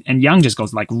 2x4 is, and Young just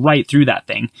goes like right through that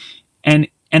thing. And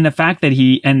the fact that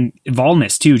and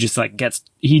Volness too, just like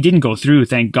he didn't go through,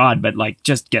 thank God, but like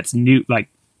just gets like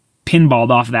pinballed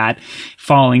off that,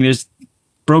 falling. There's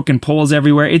broken poles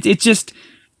everywhere. It's just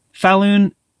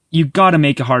Falun. You got to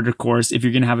make a harder course if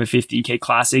you're going to have a 15k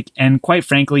classic. And quite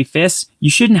frankly, FIS, you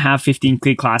shouldn't have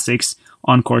 15k classics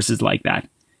on courses like that.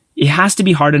 It has to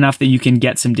be hard enough that you can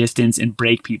get some distance and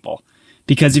break people.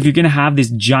 Because if you're going to have this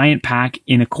giant pack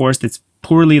in a course that's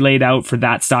poorly laid out for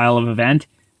that style of event,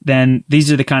 then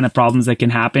these are the kind of problems that can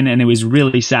happen. And it was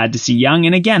really sad to see Young.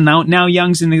 And again, now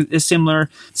Young's in a similar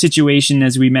situation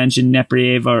as we mentioned,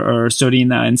 Nepriev or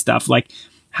Sorina and stuff, like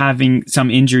having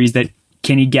some injuries that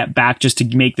can he get back just to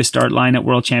make the start line at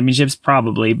World Championships?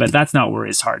 Probably, but that's not where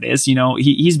his heart is. You know,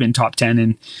 he's been top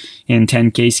 10 in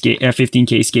 10K skate,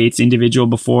 15K skates individual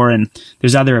before, and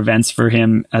there's other events for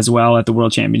him as well at the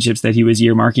World Championships that he was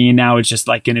earmarking, and now it's just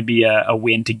like going to be a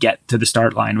win to get to the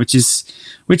start line, which is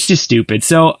stupid.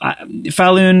 So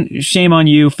Falun, shame on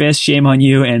you. FIS, shame on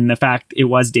you. And the fact it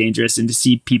was dangerous, and to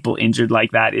see people injured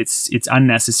like that, it's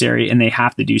unnecessary, and they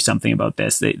have to do something about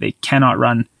this. They cannot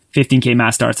run 15K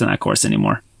mass starts on that course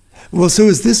anymore. Well, so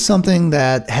is this something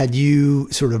that had you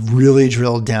sort of really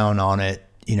drilled down on it,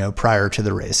 you know, prior to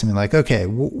the race? I mean, like, okay,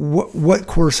 what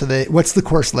course what's the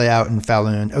course layout in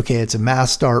Falun? Okay, it's a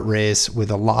mass start race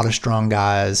with a lot of strong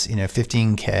guys, you know,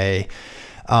 15K.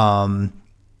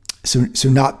 So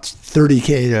not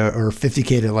 30K or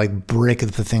 50K to like break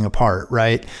the thing apart,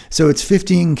 right? So it's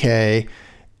 15K,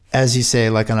 as you say,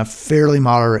 like on a fairly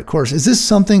moderate course. Is this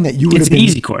something that you would have been... It's an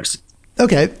easy course.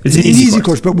 Okay. It's an easy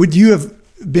course, but would you have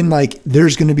been like,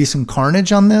 there's going to be some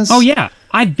carnage on this? Oh yeah.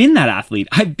 I've been that athlete.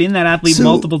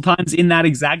 Multiple times in that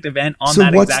exact event on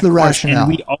that exact course. So what's the rationale?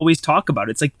 And we always talk about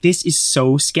it. It's like, this is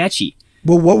so sketchy.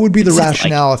 Well, what would be the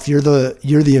rationale if you're the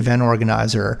event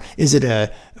organizer? Is it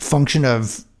a function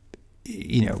of,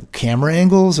 you know, camera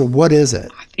angles, or what is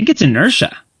it? I think it's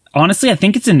inertia. Honestly, I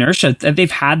think it's inertia. They've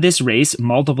had this race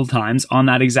multiple times on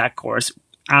that exact course.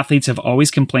 Athletes have always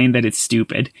complained that it's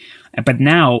stupid, but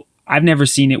now I've never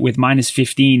seen it with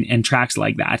 -15 and tracks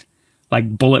like that,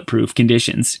 like bulletproof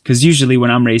conditions. Because usually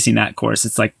when I'm racing that course,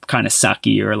 it's like kind of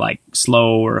sucky or like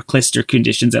slow or clister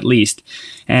conditions at least.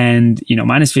 And you know,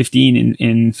 -15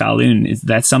 in Falun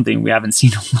that's something we haven't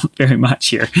seen very much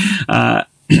here,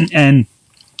 and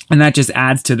that just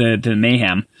adds to the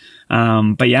mayhem.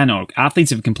 But yeah, no, athletes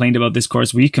have complained about this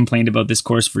course. We've complained about this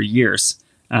course for years.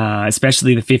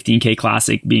 Especially the 15K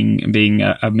Classic being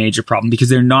a major problem because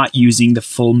they're not using the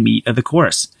full meat of the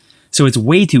course. So it's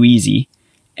way too easy.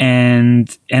 And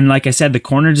like I said, the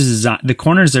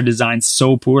corners are designed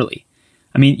so poorly.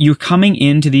 I mean, you're coming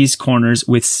into these corners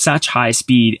with such high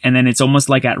speed, and then it's almost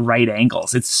like at right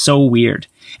angles. It's so weird.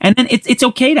 And then it's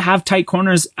okay to have tight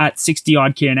corners at 60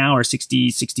 odd K an hour, 60,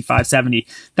 65, 70.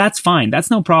 That's fine.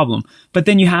 That's no problem. But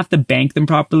then you have to bank them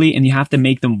properly, and you have to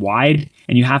make them wide,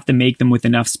 and you have to make them with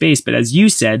enough space. But as you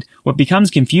said, what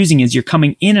becomes confusing is you're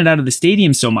coming in and out of the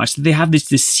stadium so much that they have this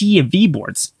sea of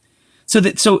V-boards.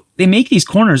 So they make these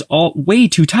corners all way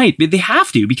too tight. They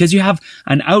have to, because you have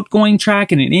an outgoing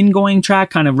track and an ingoing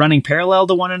track kind of running parallel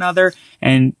to one another,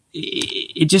 and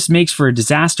it just makes for a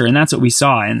disaster. And that's what we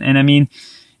saw. And I mean,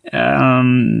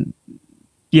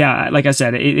 yeah, like I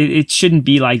said, it shouldn't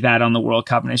be like that on the World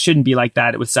Cup, and it shouldn't be like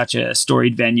that with such a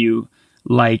storied venue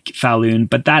like Falun.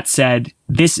 But that said,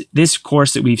 this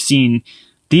course that we've seen,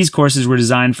 these courses were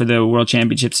designed for the World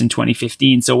Championships in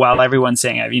 2015. So while everyone's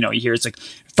saying, you hear it's like,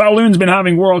 Falun's been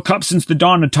having World Cups since the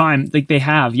dawn of time. Like, they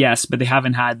have, yes, but they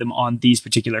haven't had them on these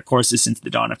particular courses since the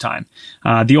dawn of time.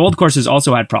 The old courses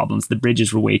also had problems. The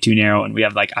bridges were way too narrow, and we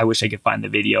have, like, I wish I could find the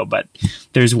video, but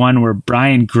there's one where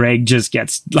Brian Gregg just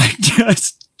gets, like,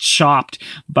 just chopped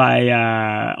by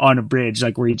on a bridge,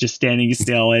 like, where he's just standing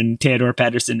still, and Theodor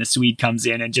Pedersen, the Swede, comes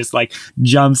in and just, like,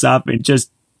 jumps up and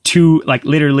just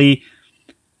literally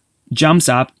jumps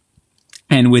up,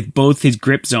 and with both his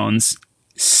grip zones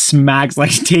smacks,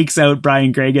 like, takes out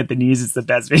Brian Gregg at the knees. It's the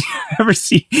best video I've ever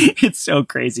seen. It's so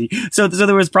crazy. So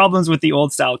there was problems with the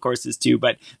old style courses too,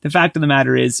 but the fact of the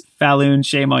matter is, Falun,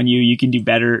 shame on you. You can do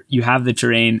better. You have the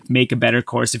terrain. Make a better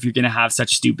course if you're going to have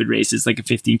such stupid races like a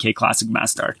 15K Classic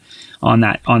Mass Start on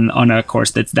a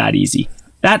course that's that easy.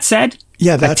 That said,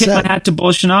 yeah, I tip my hat to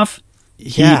Bolshunov.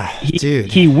 Yeah,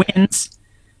 dude.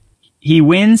 He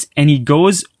wins, and he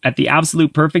goes at the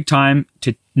absolute perfect time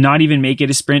to not even make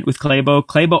it a sprint with Klæbo.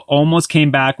 Klæbo almost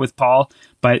came back with Paul,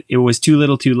 but it was too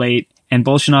little too late, and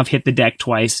Bolshunov hit the deck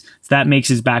twice. So that makes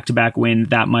his back-to-back win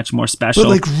that much more special. But,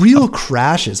 like, real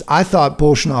crashes, I thought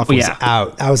Bolshunov was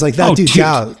out. I was like, that dude's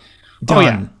out. Done. Oh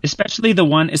yeah, especially the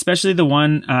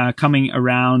one coming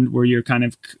around where you're kind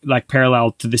of like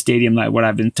parallel to the stadium, like what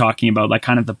I've been talking about, like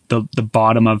kind of the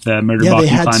bottom of the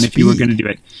Murderbakken climb speed. If you were going to do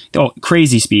it. Oh,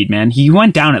 crazy speed, man! He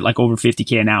went down at like over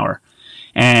 50k an hour,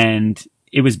 and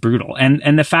it was brutal.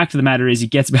 And the fact of the matter is, he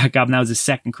gets back up, and that was his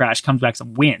second crash. Comes back,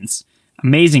 some wins,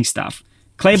 amazing stuff.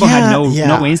 Klæbo had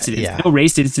no incidents, no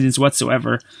race incidents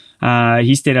whatsoever.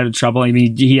 He stayed out of trouble. I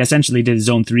mean, he essentially did his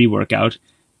Zone 3 workout.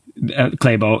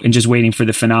 Klæbo, and just waiting for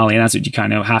the finale, and that's what you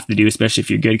kind of have to do, especially if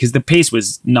you're good, because the pace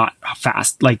was not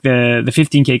fast. Like the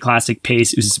 15K Classic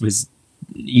pace was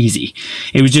easy.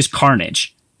 It was just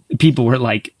carnage. People were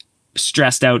like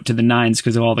stressed out to the nines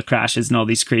because of all the crashes and all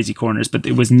these crazy corners, but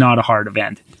it was not a hard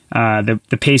event.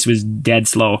 The pace was dead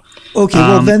slow. Okay,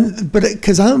 well then, but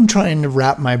because I'm trying to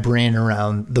wrap my brain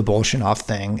around the Bolshunov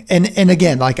thing, and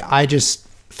again, like, I just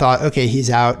thought, okay, he's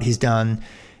out, he's done,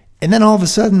 and then all of a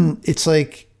sudden it's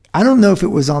like, I don't know if it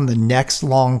was on the next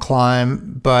long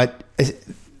climb, but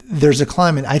there's a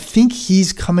climb, and I think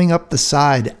he's coming up the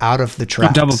side out of the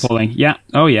tracks. Double pulling, yeah.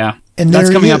 Oh, yeah. And that's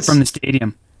coming up from the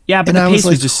stadium. Yeah, but the pace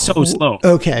was just so slow.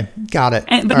 Okay, got it.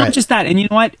 But not just that. And you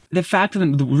know what? The fact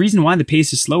of the reason why the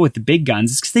pace is slow with the big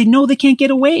guns is because they know they can't get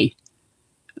away.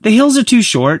 The hills are too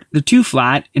short, they're too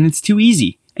flat, and it's too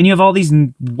easy. And you have all these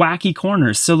wacky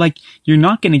corners. So, like, you're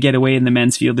not going to get away in the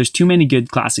men's field. There's too many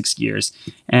good classic skiers.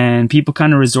 And people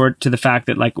kind of resort to the fact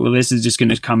that, like, well, this is just going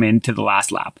to come into the last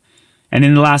lap. And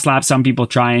in the last lap, some people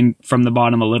trying from the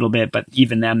bottom a little bit, but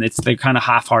even them, they're kind of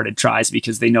half-hearted tries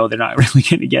because they know they're not really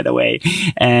going to get away.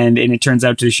 And it turns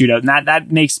out to the shootout. And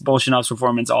that makes Bolshunov's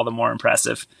performance all the more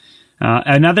impressive.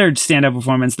 Another standout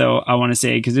performance, though, I want to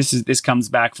say, because this comes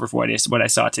back for what I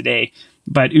saw today.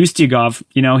 But Ustiugov,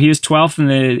 he was 12th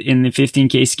in the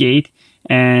 15K skate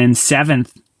and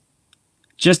 7th,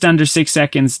 just under 6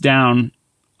 seconds down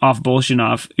off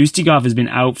Bolshunov. Ustiugov has been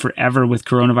out forever with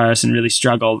coronavirus and really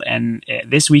struggled. And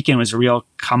this weekend was a real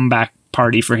comeback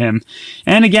party for him.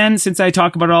 And again, since I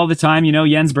talk about it all the time,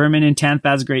 Jens Berman in 10th,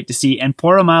 that's great to see. And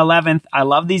Poromaa 11th. I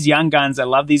love these young guns. I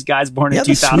love these guys born in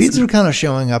 2000. The Swedes are kind of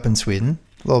showing up in Sweden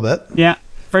a little bit. Yeah,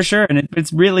 for sure. And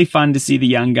it's really fun to see the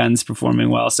young guns performing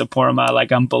well. So Poromaa,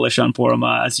 like, I'm bullish on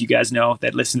Poromaa, as you guys know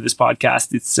that listen to this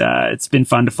podcast. It's been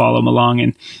fun to follow him along.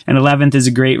 And 11th is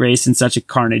a great race in such a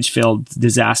carnage-filled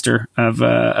disaster of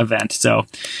event. So,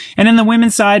 and in the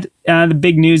women's side, the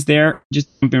big news there, just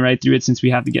jumping right through it since we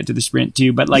have to get to the sprint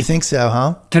too. But, like, you think so,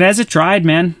 huh? Therese tried,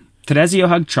 man. Therese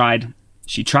Johaug tried.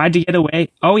 She tried to get away.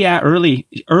 Oh yeah,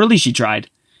 early she tried,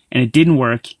 and it didn't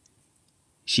work.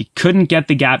 She couldn't get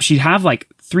the gap. She'd have like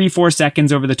 3-4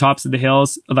 seconds over the tops of the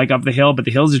hills, like up the hill, but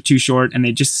the hills are too short and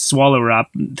they just swallow her up.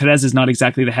 Therese is not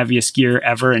exactly the heaviest skier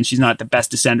ever, and she's not the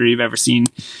best descender you've ever seen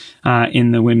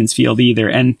in the women's field either.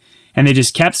 And they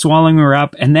just kept swallowing her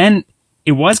up. And then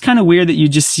it was kind of weird that you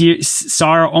just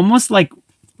saw her almost like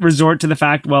resort to the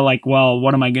fact, well,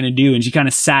 what am I going to do? And she kind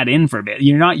of sat in for a bit.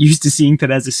 You're not used to seeing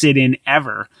Therese sit in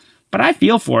ever. But I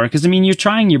feel for her because, you're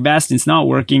trying your best and it's not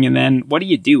working. And then what do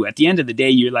you do? At the end of the day,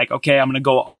 you're like, okay, I'm going to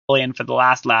go all in for the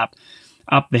last lap.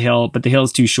 up the hill, but the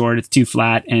hill's too short, it's too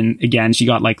flat, and again, she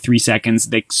got like 3 seconds,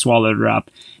 they swallowed her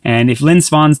up. And if Linn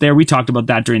Svahn's there, we talked about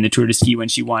that during the Tour de Ski when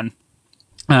she won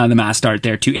the mass start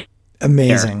there too.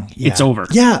 Amazing. Yeah. It's over.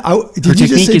 Yeah. Did you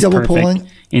just say double pulling?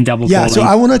 In double pulling. Yeah, so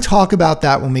I want to talk about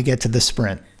that when we get to the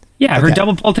sprint. Yeah, her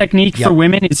double pull technique for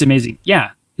women is amazing.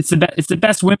 Yeah, it's the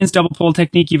best women's double pull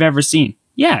technique you've ever seen.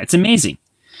 Yeah, it's amazing.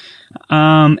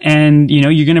 And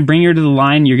you're going to bring her to the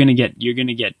line, you're going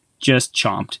to get just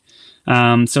chomped.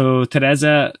 So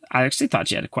Teresa, I actually thought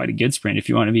she had quite a good sprint, if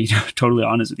you want to be totally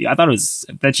honest with you. I thought it was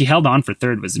that she held on for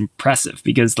third was impressive,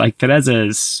 because like Teresa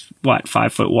is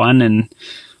 5'1" and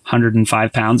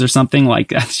 105 pounds or something like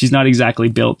that. She's not exactly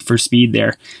built for speed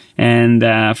there. And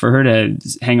for her to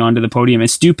hang on to the podium, and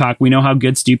Stupak, we know how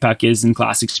good Stupak is in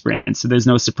classic sprints, so there's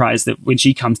no surprise that when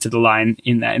she comes to the line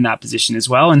in that position as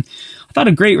well. And I thought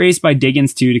a great race by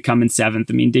Diggins too, to come in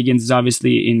seventh. I mean, Diggins is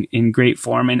obviously in great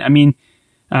form, and I mean,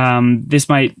 this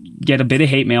might get a bit of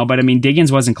hate mail, but I mean,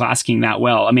 Diggins wasn't classicing that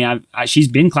well. I mean, she's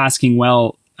been classicing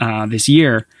well this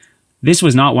year. This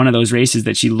was not one of those races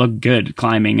that she looked good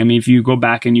climbing. I mean, if you go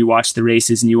back and you watch the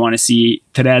races and you want to see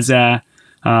Teresa,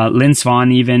 Linn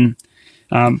Svahn,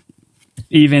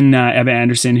 even Ebba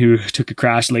Anderson, who took a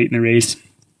crash late in the race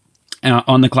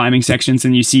on the climbing sections,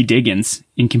 and you see Diggins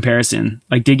in comparison.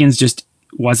 Like Diggins just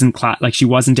wasn't she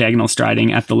wasn't diagonal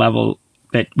striding at the level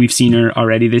that we've seen her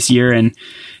already this year, and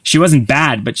she wasn't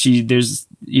bad, but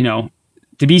to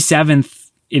be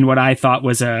seventh in what I thought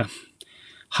was a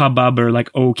hubbub or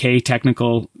like okay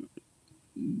technical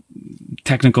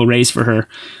race for her,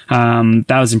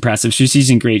 that was impressive. She's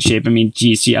in great shape. I mean,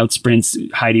 geez, she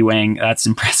outsprints Heidi Wang. That's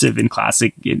impressive in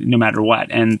classic, no matter what.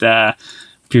 And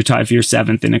if you're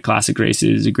seventh in a classic race,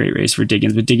 it is a great race for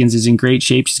Diggins. But Diggins is in great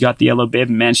shape. She's got the yellow bib,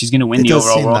 and man, she's going to win the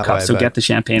overall World Cup. So get the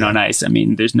champagne on ice. I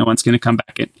mean, there's no one's going to come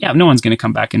back no one's going to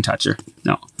come back and touch her.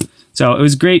 No. So it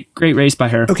was great race by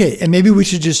her. Okay, and maybe we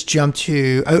should just jump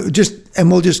to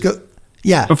we'll just go.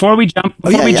 Yeah. Before we jump,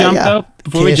 I'm going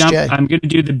to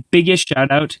do the biggest shout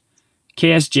out.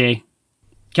 KSJ,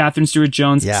 Catherine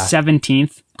Stewart-Jones,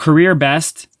 17th, career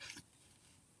best.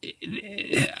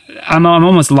 I'm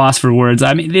almost lost for words.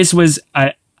 I mean, this was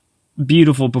a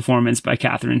beautiful performance by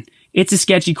Catherine. It's a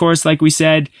sketchy course, like we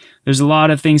said. There's a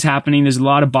lot of things happening. There's a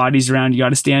lot of bodies around. You got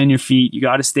to stay on your feet. You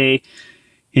got to stay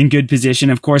in good position.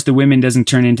 Of course, the women doesn't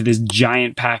turn into this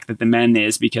giant pack that the men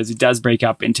is, because it does break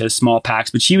up into small packs.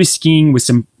 But she was skiing with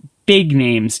some big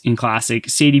names in classic: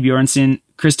 Sadie Bjornsson,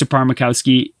 Krista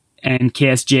Parmakowski, and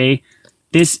KSJ.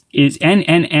 This is and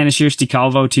Anna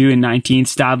Calvo too in 19th.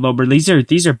 Stadlober.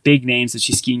 These are big names that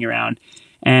she's skiing around.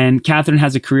 And Catherine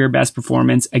has a career best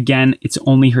performance. Again, it's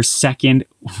only her second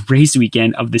race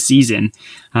weekend of the season.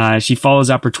 She follows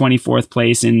up her 24th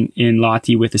place in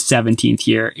Lahti with a 17th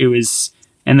here. It was.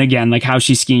 And again, like how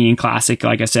she's skiing in classic,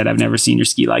 like I said, I've never seen her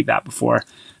ski like that before.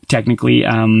 Technically,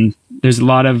 there's a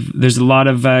lot of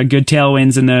good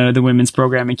tailwinds in the women's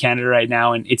program in Canada right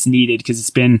now, and it's needed because it's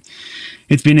been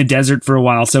a desert for a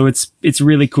while. So it's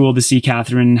really cool to see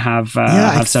Catherine have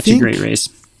such a great race.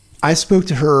 I spoke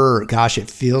to her. Gosh, it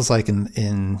feels like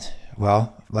in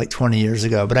like 20 years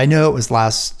ago, but I know it was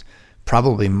last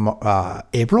probably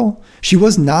April. She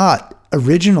was not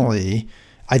originally.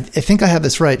 I think I have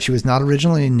this right. She was not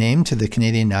originally named to the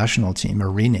Canadian national team or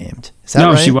renamed. Is that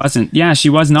right? No, she wasn't. Yeah, she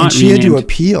was not. And she renamed. had to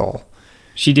appeal.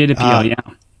 She did appeal, yeah.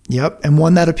 Yep, and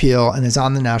won that appeal and is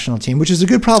on the national team, which is a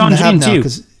good problem to have now.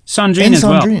 Sandrine as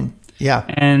well. Yeah,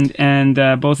 and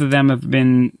both of them have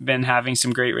been having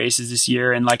some great races this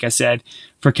year. And like I said,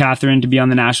 for Catherine to be on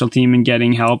the national team and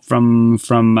getting help from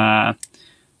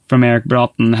Eric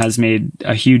Broughton has made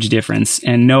a huge difference.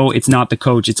 And no, it's not the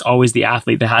coach. It's always the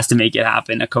athlete that has to make it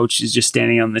happen. A coach is just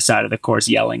standing on the side of the course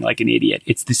yelling like an idiot.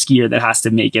 It's the skier that has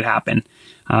to make it happen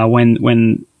when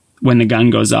the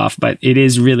gun goes off. But it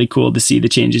is really cool to see the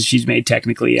changes she's made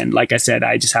technically. And like I said,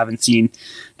 I just haven't seen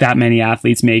that many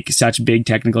athletes make such big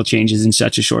technical changes in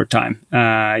such a short time.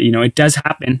 It does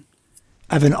happen.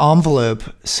 I have an envelope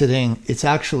sitting. It's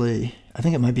actually, I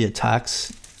think it might be a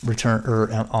tax return or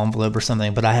an envelope or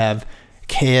something, but I have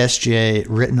KSJ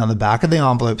written on the back of the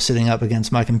envelope sitting up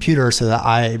against my computer so that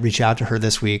I reach out to her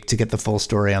this week to get the full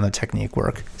story on the technique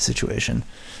work situation.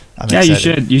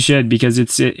 You should because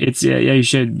it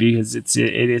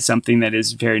is something that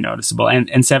is very noticeable. And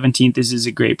 17th, this is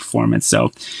a great performance.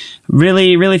 So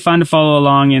really, really fun to follow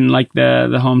along in like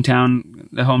the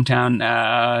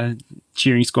hometown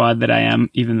cheering squad that I am,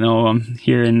 even though I'm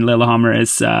here in Lillehammer.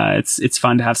 It's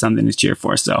fun to have something to cheer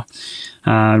for. So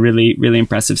really, really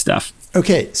impressive stuff.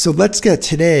 Okay, so let's get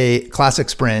today classic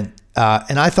sprint.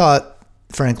 And I thought,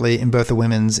 frankly, in both the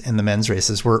women's and the men's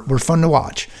races were fun to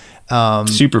watch.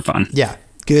 Super fun. Yeah.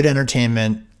 Good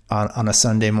entertainment on a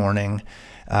Sunday morning.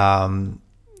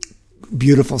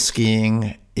 Beautiful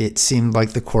skiing. It seemed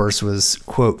like the course was,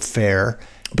 quote, fair.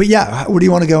 But yeah, what do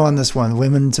you want to go on this one?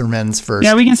 Women's or men's first?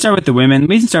 Yeah, we can start with the women.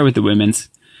 We can start with the women's.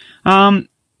 And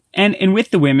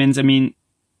with the women's, I mean,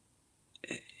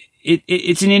 it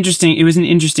was an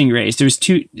interesting race. There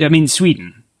was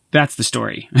Sweden. That's the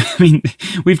story. I mean,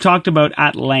 we've talked about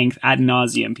at length, ad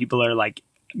nauseum. People are like,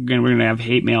 we're going to have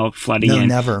hate mail flooding in.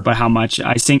 Never. But how much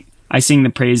I sing the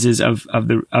praises of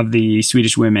the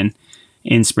Swedish women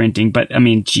in sprinting. But I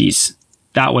mean, geez,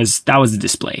 that was a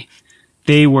display.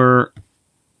 They were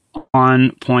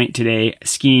on point today,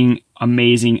 skiing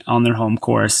amazing on their home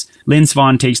course. Linn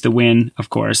Svahn takes the win, of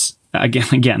course.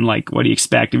 Again, like, what do you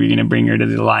expect if you're going to bring her to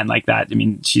the line like that? I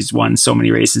mean, she's won so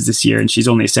many races this year, and she's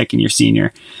only a second-year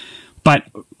senior. But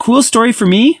cool story for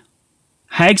me,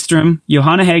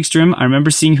 Johanna Hagström, I remember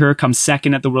seeing her come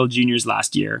second at the World Juniors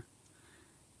last year.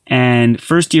 And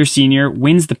first-year senior,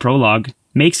 wins the prologue,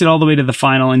 makes it all the way to the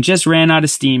final, and just ran out of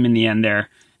steam in the end there,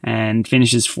 and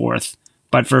finishes fourth.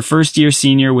 But for a first-year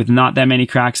senior with not that many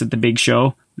cracks at the big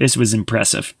show, this was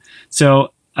impressive.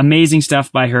 So amazing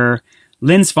stuff by her.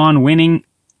 Linn Svahn winning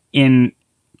in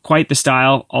quite the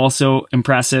style, also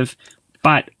impressive.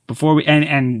 But before we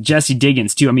and Jessie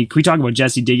Diggins too. I mean, can we talk about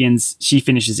Jessie Diggins? She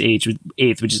finishes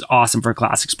eighth, which is awesome for a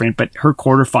classic sprint. But her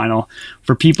quarterfinal,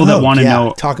 for people that want to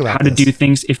know how to do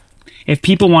things, if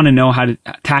people want to know how to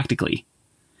tactically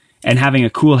and having a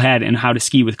cool head and how to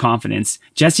ski with confidence,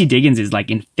 Jessie Diggins is like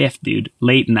in fifth, dude,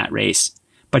 late in that race.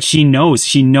 But she knows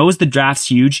the draft's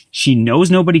huge. She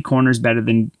knows nobody corners better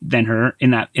than her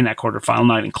in that quarterfinal,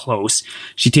 not even close.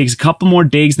 She takes a couple more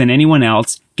digs than anyone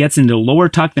else, gets into lower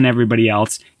tuck than everybody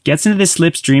else, gets into this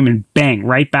slipstream and bang,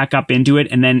 right back up into it.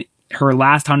 And then her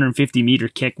last 150 meter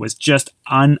kick was just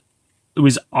it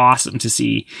was awesome to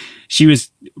see. She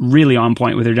was really on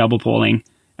point with her double poling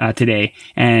today.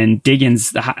 And Diggins,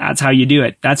 that's how you do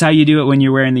it. That's how you do it when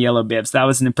you're wearing the yellow bibs. That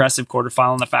was an impressive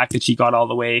quarterfinal, and the fact that she got all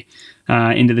the way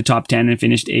into the top 10 and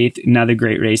finished eighth, another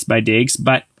great race by Diggs.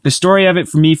 But the story of it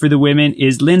for me, for the women,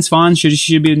 is Linn Svahn, should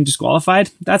she have been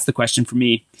disqualified? That's the question for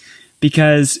me.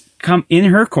 Because in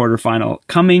her quarterfinal,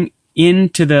 coming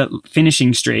into the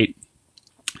finishing straight,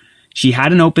 she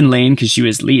had an open lane because she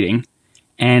was leading,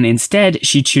 and instead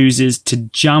she chooses to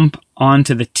jump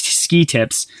onto the ski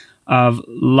tips of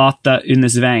Lotte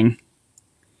Svahn,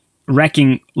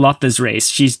 wrecking Lotte's race.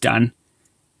 She's done.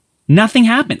 Nothing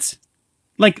happens.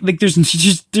 Like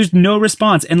there's no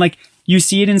response. And like, you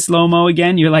see it in slow-mo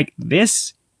again, you're like,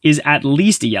 this is at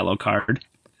least a yellow card.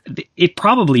 It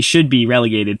probably should be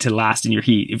relegated to last in your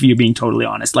heat, if you're being totally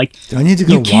honest. Like, do I need to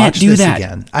go watch this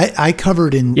again? I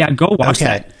covered in... Yeah, go watch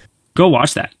that. Go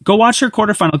watch that. Go watch her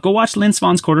quarterfinal. Go watch Linn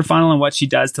Svahn's quarterfinal and what she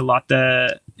does to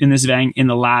Lotte Svahn in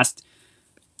the last...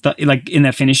 in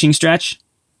the finishing stretch.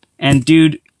 And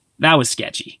dude, that was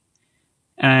sketchy.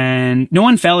 And no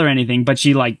one fell or anything, but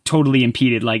she like totally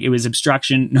impeded. Like, it was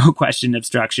obstruction, no question,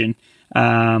 obstruction,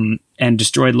 and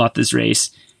destroyed Lotte's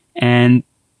race. And,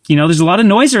 you know, there's a lot of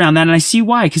noise around that, and I see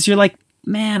why, because you're like,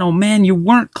 man, oh man, you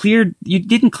weren't cleared. You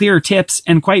didn't clear tips.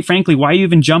 And quite frankly, why are you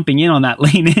even jumping in on that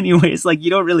lane anyways? Like,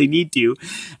 you don't really need to.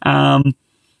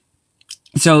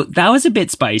 So that was a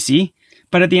bit spicy,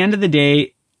 but at the end of the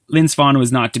day, Linn Svahn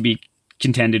was not to be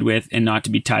contended with and not to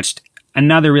be touched.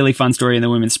 Another really fun story in the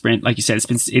women's sprint. Like you said,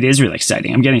 it is really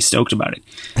exciting. I'm getting stoked about it.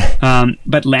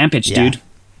 But Lampic, dude,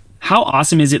 how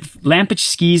awesome is it? Lampic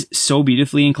skis so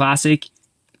beautifully in classic,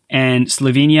 and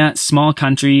Slovenia, small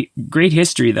country, great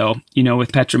history though, you know,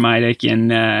 with Petra Majdic and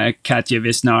Katja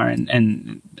Visnar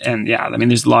and yeah, I mean,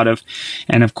 there's a lot of,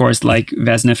 and of course, like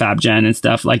Vesna Fabjan and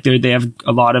stuff. Like they have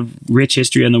a lot of rich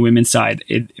history on the women's side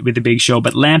with the big show.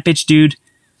 But Lampic, dude,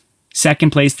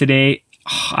 second place today.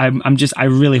 I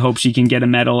really hope she can get a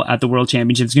medal at the World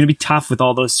Championships. It's going to be tough with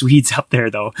all those Swedes up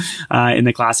there, though, in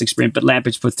the classic sprint. But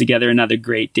Lampic puts together another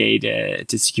great day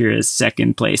to secure his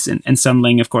second place. And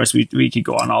Sundling, of course, we could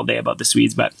go on all day about the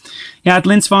Swedes. But yeah, at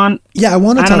Linn Svahn, yeah, I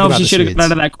don't know if she should have got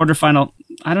out of that quarterfinal.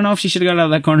 I don't know if she should have got out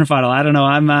of that quarterfinal. I don't know.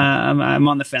 I'm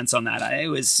on the fence on that. It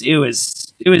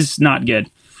was not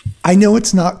good. I know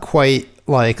it's not quite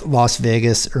like Las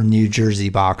Vegas or New Jersey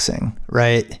boxing,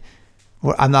 right?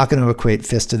 Well, I'm not going to equate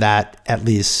FIS to that, at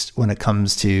least when it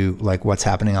comes to like what's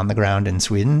happening on the ground in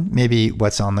Sweden, maybe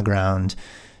what's on the ground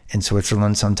in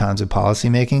Switzerland sometimes with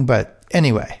policymaking. But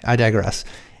anyway, I digress.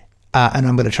 And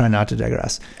I'm going to try not to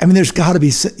digress. I mean, there's got to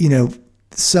be, you know,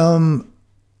 some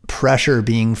pressure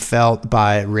being felt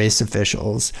by race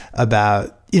officials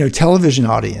about, you know, television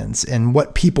audience and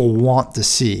what people want to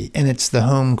see. And it's the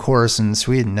home course in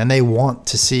Sweden, and they want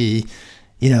to see,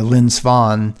 you know, Linn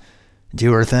Svahn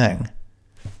do her thing.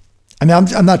 I mean,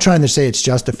 I'm not trying to say it's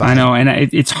justified. I know, and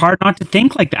it's hard not to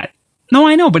think like that. No,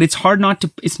 I know, but it's hard not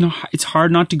to. It's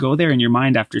hard not to go there in your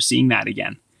mind after seeing that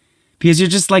again, because you're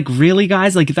just like, really,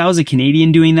 guys. Like, if that was a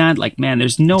Canadian doing that, like, man,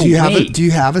 there's no way. Do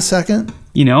you have a second?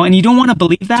 You know, and you don't want to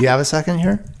believe that. Do you have a second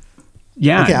here?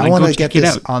 Yeah. Okay, I want to get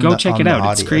this on Go the check on it the out.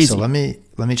 audio. It's crazy. So let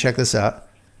me check this out.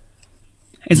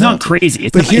 It's not crazy.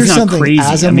 But here's something.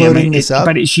 As I'm loading this up,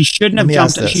 but she shouldn't have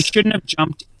jumped. She shouldn't have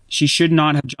jumped. She should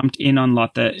not have jumped in on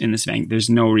Lotte in the Svang. There's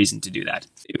no reason to do that.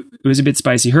 It was a bit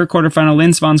spicy. Her quarterfinal,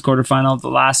 Linn Svahn's quarterfinal, the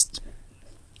last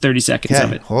 30 seconds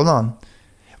of it. Hold on.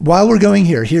 While we're going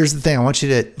here, here's the thing. I want you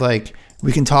to,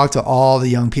 we can talk to all the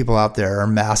young people out there, our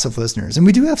massive listeners. And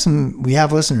we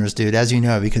have listeners, dude, as you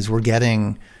know, because we're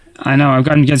getting... I know. I've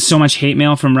gotten so much hate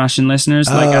mail from Russian listeners,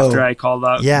 after I called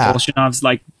out Bolshunov's,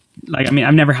 I mean,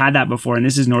 I've never had that before, and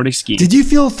this is Nordic skiing. Did you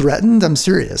feel threatened? I'm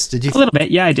serious. Did you? A little bit.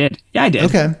 Yeah, I did.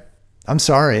 Okay. I'm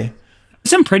sorry.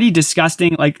 Some pretty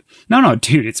disgusting, no,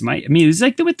 dude, it's I mean, it was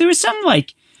there was some, I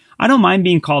don't mind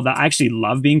being called out. I actually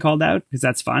love being called out because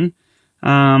that's fun.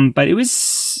 But it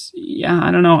was,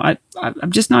 I don't know.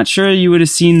 I'm just not sure you would have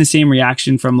seen the same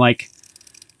reaction from,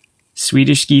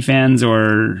 Swedish ski fans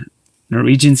or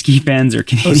Norwegian ski fans or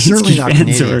Canadian ski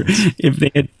fans, Canadians. Or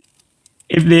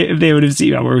if they would have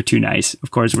seen, we're too nice.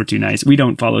 Of course, we're too nice. We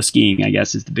don't follow skiing, I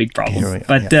guess, is the big problem.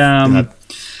 But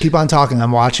keep on talking.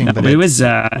 I'm watching. No, but it was.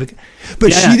 But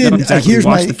she didn't. No, exactly. Here's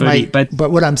my.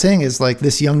 But what I'm saying is,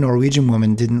 this young Norwegian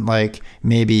woman didn't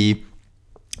maybe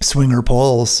swing her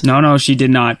poles. No, she did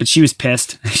not. But she was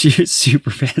pissed. She was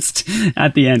super pissed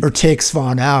at the end. Or take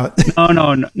Svahn out.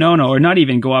 No, or not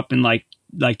even go up and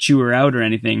chew her out or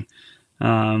anything.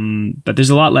 But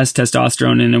there's a lot less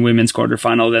testosterone in a women's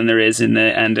quarterfinal than there is in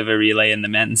the end of a relay in the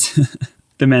men's,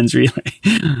 the men's relay.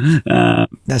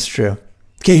 That's true.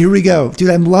 Okay, here we go. Dude,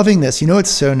 I'm loving this. You know,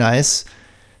 it's so nice.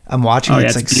 I'm watching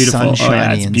it. It's beautiful.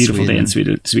 Sunshiny it's a beautiful day in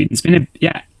Sweden. It's been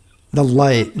the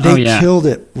light. They killed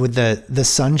it with the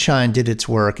sunshine did its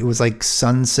work. It was like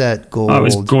sunset gold. Oh, it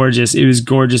was gorgeous. It was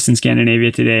gorgeous in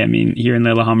Scandinavia today. I mean, here in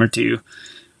Lillehammer too.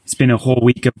 It's been a whole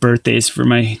week of birthdays for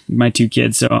my two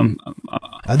kids. So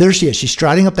there she is. She's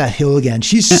striding up that hill again.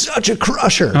 She's such a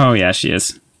crusher. Oh yeah, she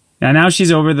is. And now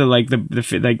she's over the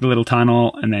the little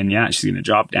tunnel, and then she's gonna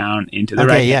drop down into the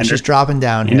right. Yeah, she's dropping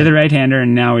down into the right hander,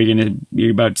 and now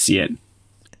you're about to see it.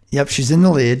 Yep, she's in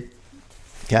the lead.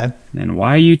 Okay. And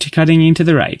why are you cutting into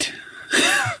the right?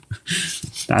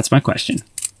 That's my question.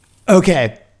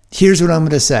 Okay, here's what I'm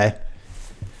gonna say.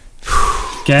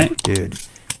 Okay, dude.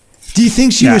 Do you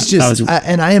think she was just...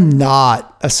 and I am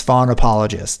not a Svahn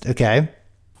apologist, okay?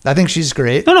 I think she's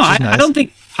great. No, nice. I don't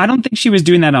think she was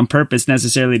doing that on purpose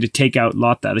necessarily to take out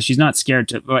Lotte. She's not scared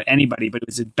to anybody, but it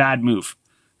was a bad move.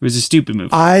 It was a stupid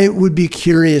move. I would be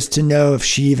curious to know if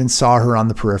she even saw her on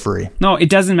the periphery. No, it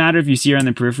doesn't matter if you see her on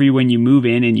the periphery. When you move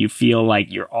in and you feel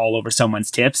like you're all over someone's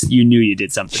tips, you knew you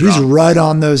did something wrong. She's right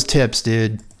on those tips,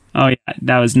 dude. Oh, yeah.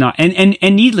 That was not... And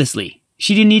needlessly.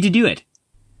 She didn't need to do it.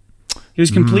 It was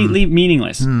completely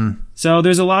meaningless. So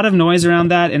there's a lot of noise around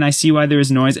that, and I see why there was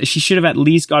noise. She should have at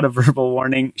least got a verbal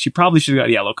warning. She probably should have got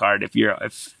a yellow card if you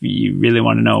really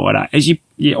want to know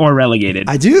or relegated.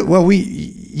 I do. Well,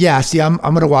 see, I'm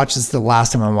going to watch this the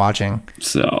last time I'm watching.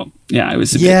 So yeah, it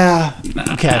was.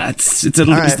 Okay.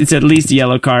 It's at least a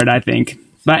yellow card, I think.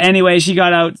 But anyway, she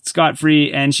got out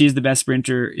scot-free, and she's the best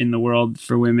sprinter in the world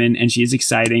for women, and she's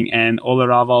exciting. And Ola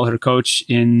Raval, her coach,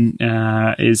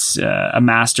 is a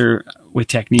master with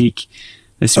technique.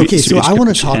 So I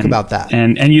want to talk about that.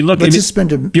 And you look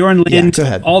at Bjorn Lind,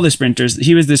 all the sprinters.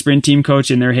 He was the sprint team coach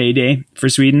in their heyday for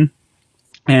Sweden.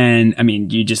 And I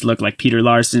mean, you just look like Peter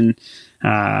Larsson,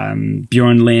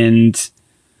 Bjorn Lind,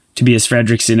 Tobias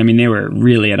Fredriksson. I mean, they were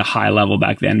really at a high level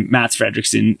back then. Mats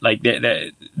Fredriksson,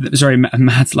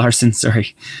 Mats Larsson,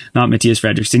 sorry, not Matthias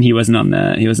Fredriksson. He wasn't on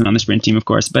the sprint team, of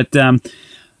course. But no,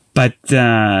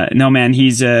 man,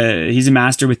 he's a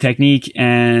master with technique,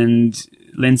 and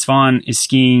Linn Svahn is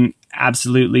skiing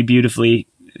absolutely beautifully.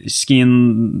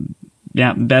 Skiing,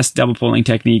 best double pulling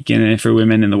technique for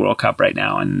women in the World Cup right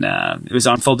now, and it was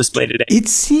on full display today. It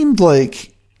seemed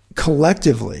like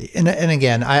collectively, and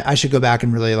again, I should go back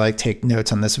and really take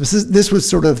notes on this. This was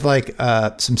sort of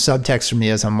some subtext for me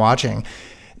as I'm watching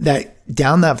that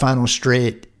down that final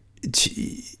straight.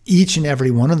 Each and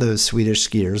every one of those Swedish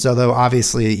skiers, although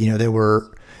obviously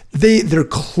their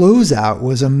closeout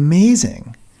was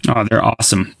amazing. Oh, they're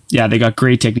awesome. Yeah, they got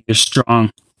great technique. They're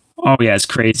strong. Oh yeah, it's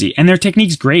crazy, and their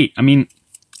technique's great. I mean,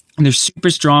 they're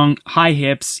super strong, high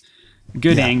hips.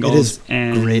 good Yeah, angles, it is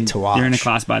and great to watch. they're in a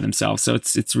class by themselves. So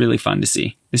it's really fun to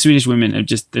see. The Swedish women are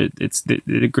just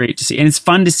they're great to see, and it's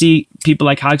fun to see people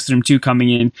like Hagström too coming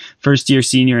in first year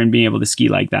senior and being able to ski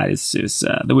like that.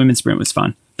 The women's sprint was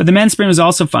fun, but the men's sprint was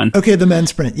also fun. Okay, the men's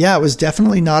sprint, yeah, it was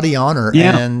definitely Naughty Honor,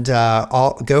 Yeah. and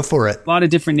I'll go for it. A lot of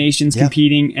different nations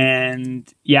competing, and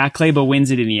Klæbo wins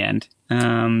it in the end.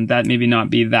 That maybe not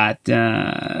be that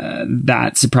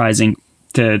surprising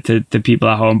to people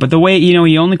at home, but the way he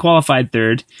only qualified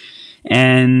third.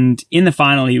 And in the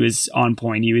final, he was on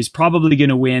point. He was probably going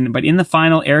to win. But in the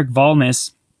final, Erik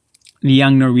Valnes, the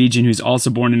young Norwegian who's also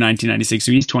born in 1996,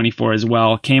 so he's 24 as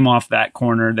well, came off that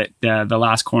corner, the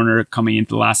last corner coming into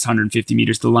the last 150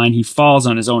 meters to the line. He falls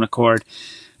on his own accord,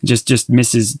 just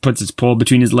misses, puts his pole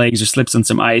between his legs or slips on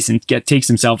some ice and takes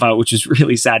himself out, which is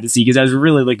really sad to see because I was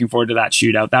really looking forward to that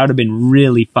shootout. That would have been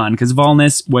really fun because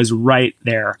Valnes was right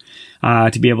there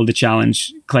to be able to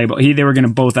challenge Klæbo. They were going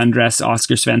to both undress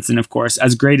Oscar Svensson, of course.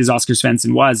 As great as Oscar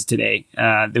Svensson was today,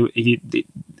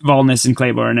 Valnes and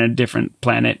Klæbo are on a different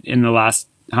planet in the last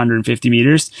 150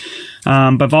 meters.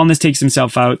 But Valnes takes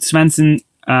himself out. Svensson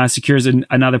secures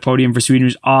another podium for Sweden,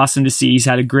 which is awesome to see. He's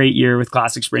had a great year with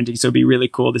classic sprinting, so it'd be really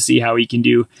cool to see how he can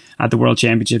do at the World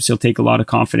Championships. He'll take a lot of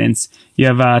confidence. You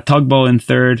have Tugbo in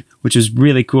third, which is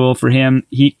really cool for him.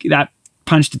 That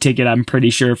punched a ticket, I'm pretty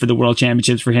sure, for the World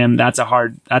Championships for him. That's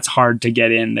hard to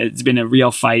get in. It's been a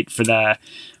real fight for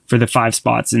the 5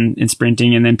 spots in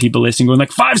sprinting, and then people listening going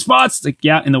like 5 spots, like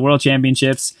yeah, in the World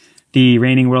Championships. The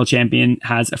reigning world champion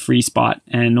has a free spot,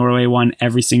 and Norway won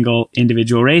every single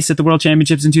individual race at the World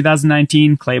Championships in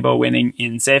 2019. Klæbo winning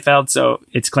in Seefeld, so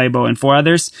it's Klæbo and 4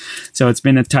 others. So it's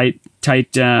been a tight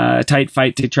fight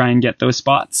to try and get those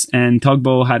spots. And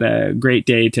Tugbo had a great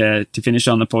day to finish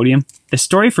on the podium. The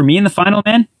story for me in the final,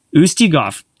 man,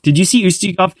 Ustigov. Did you see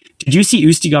Ustigov? Did you see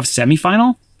Ustigov's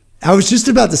semifinal? I was just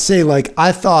about to say, like,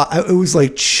 I thought it was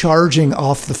like charging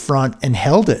off the front and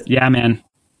held it. Yeah, man.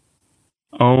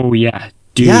 Oh, yeah.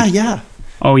 Dude. Yeah.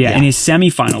 Oh, yeah. And his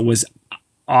semifinal was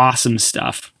awesome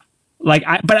stuff. Like,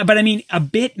 but I mean, a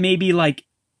bit maybe like,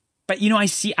 but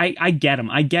I get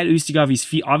him. I get Ustigov.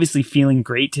 He's obviously feeling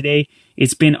great today.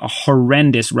 It's been a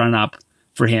horrendous run up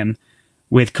for him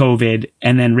with COVID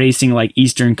and then racing like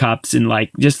Eastern Cups and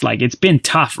it's been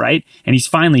tough, right? And he's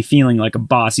finally feeling like a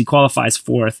boss. He qualifies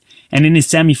 4th. And in his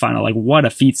semifinal, like what a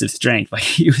feats of strength. Like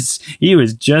he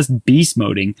was just beast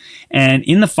moding. And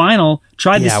in the final,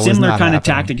 tried the similar kind of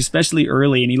tactic, especially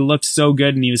early, and he looked so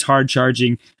good and he was hard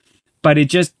charging. But it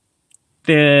just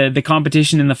the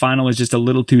competition in the final was just a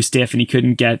little too stiff, and he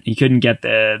couldn't get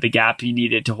the gap he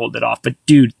needed to hold it off. But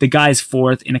dude, the guy's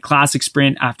 4th in a classic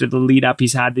sprint after the lead up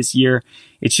he's had this year.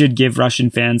 It should give Russian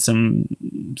fans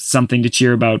something to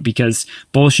cheer about, because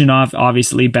Bolshunov,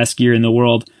 obviously best skier in the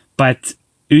world, but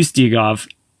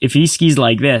Ustigov, if he skis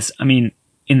like this, I mean,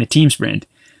 in the team sprint,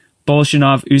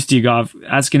 Bolshunov, Ustigov,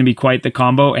 that's going to be quite the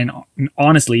combo. And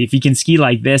honestly, if he can ski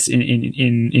like this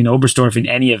in Obertsdorf in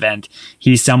any event,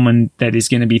 he's someone that is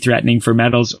going to be threatening for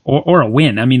medals or a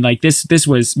win. I mean, like this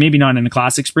was maybe not in the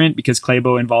classic sprint, because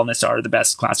Klæbo and Valnes are the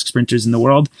best classic sprinters in the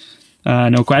world,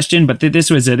 no question. But this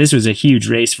was a huge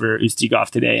race for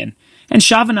Ustigov today, and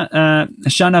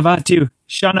Shanava too.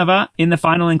 Shanava in the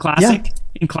final in classic. Yeah,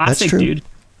 in classic, dude.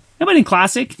 How about in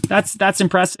classic? That's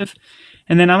impressive.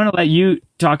 And then I'm going to let you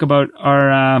talk about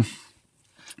our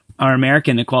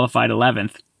American that qualified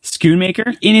 11th,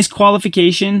 Schoonmaker. In his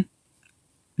qualification,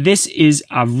 this is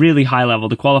a really high level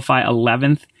to qualify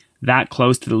 11th, that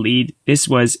close to the lead. This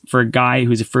was for a guy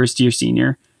who's a first-year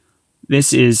senior.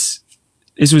 This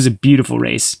was a beautiful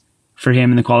race for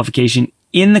him in the qualification.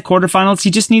 In the quarterfinals,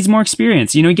 he just needs more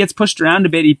experience. He gets pushed around a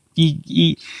bit.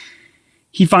 He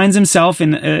finds himself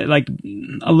in like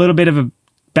a little bit of a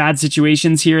bad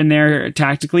situations here and there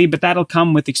tactically, but that'll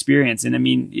come with experience. And I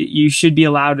mean, you should be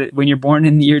allowed, when you're born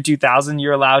in the year 2000,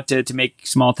 you're allowed to make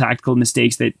small tactical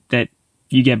mistakes that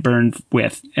you get burned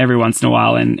with every once in a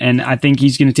while. And I think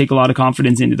he's going to take a lot of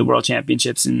confidence into the World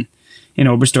Championships in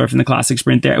Oberstdorf in the classic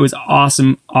sprint there. It was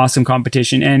awesome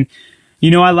competition. And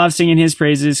I love singing his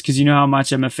praises, because you know how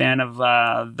much I'm a fan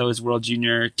of those World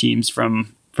Junior teams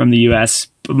from the US.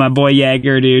 But my boy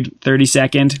Jaeger, dude,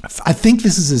 32nd. I think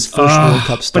this is his first World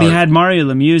Cup start. But he had Mario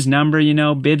Lemieux's number,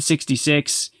 bib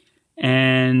 66,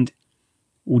 and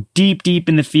deep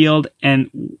in the field.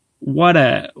 And what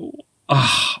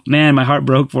man, my heart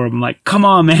broke for him. I'm like, come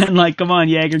on, man, come on,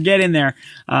 Jaeger, get in there.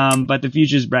 But the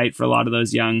future's bright for a lot of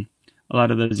those young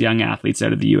athletes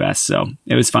out of the US. So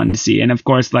it was fun to see. And of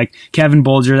course, like Kevin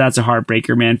Bolger, that's a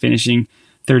heartbreaker, man, finishing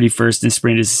 31st in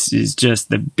sprint is just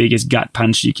the biggest gut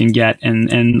punch you can get,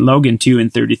 and Logan too in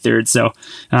 33rd. So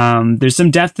there's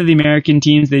some depth to the American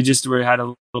teams. They just they were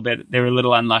a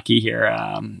little unlucky here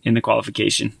in the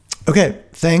qualification. Okay,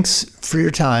 thanks for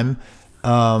your time.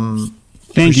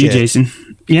 Thank you, Jason.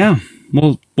 Yeah,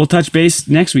 we'll touch base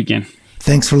next weekend.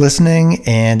 Thanks for listening,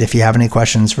 and if you have any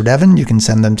questions for Devin, you can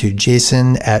send them to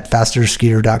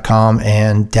jason@fasterskeeter.com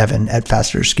and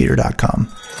devin@fasterskeeter.com.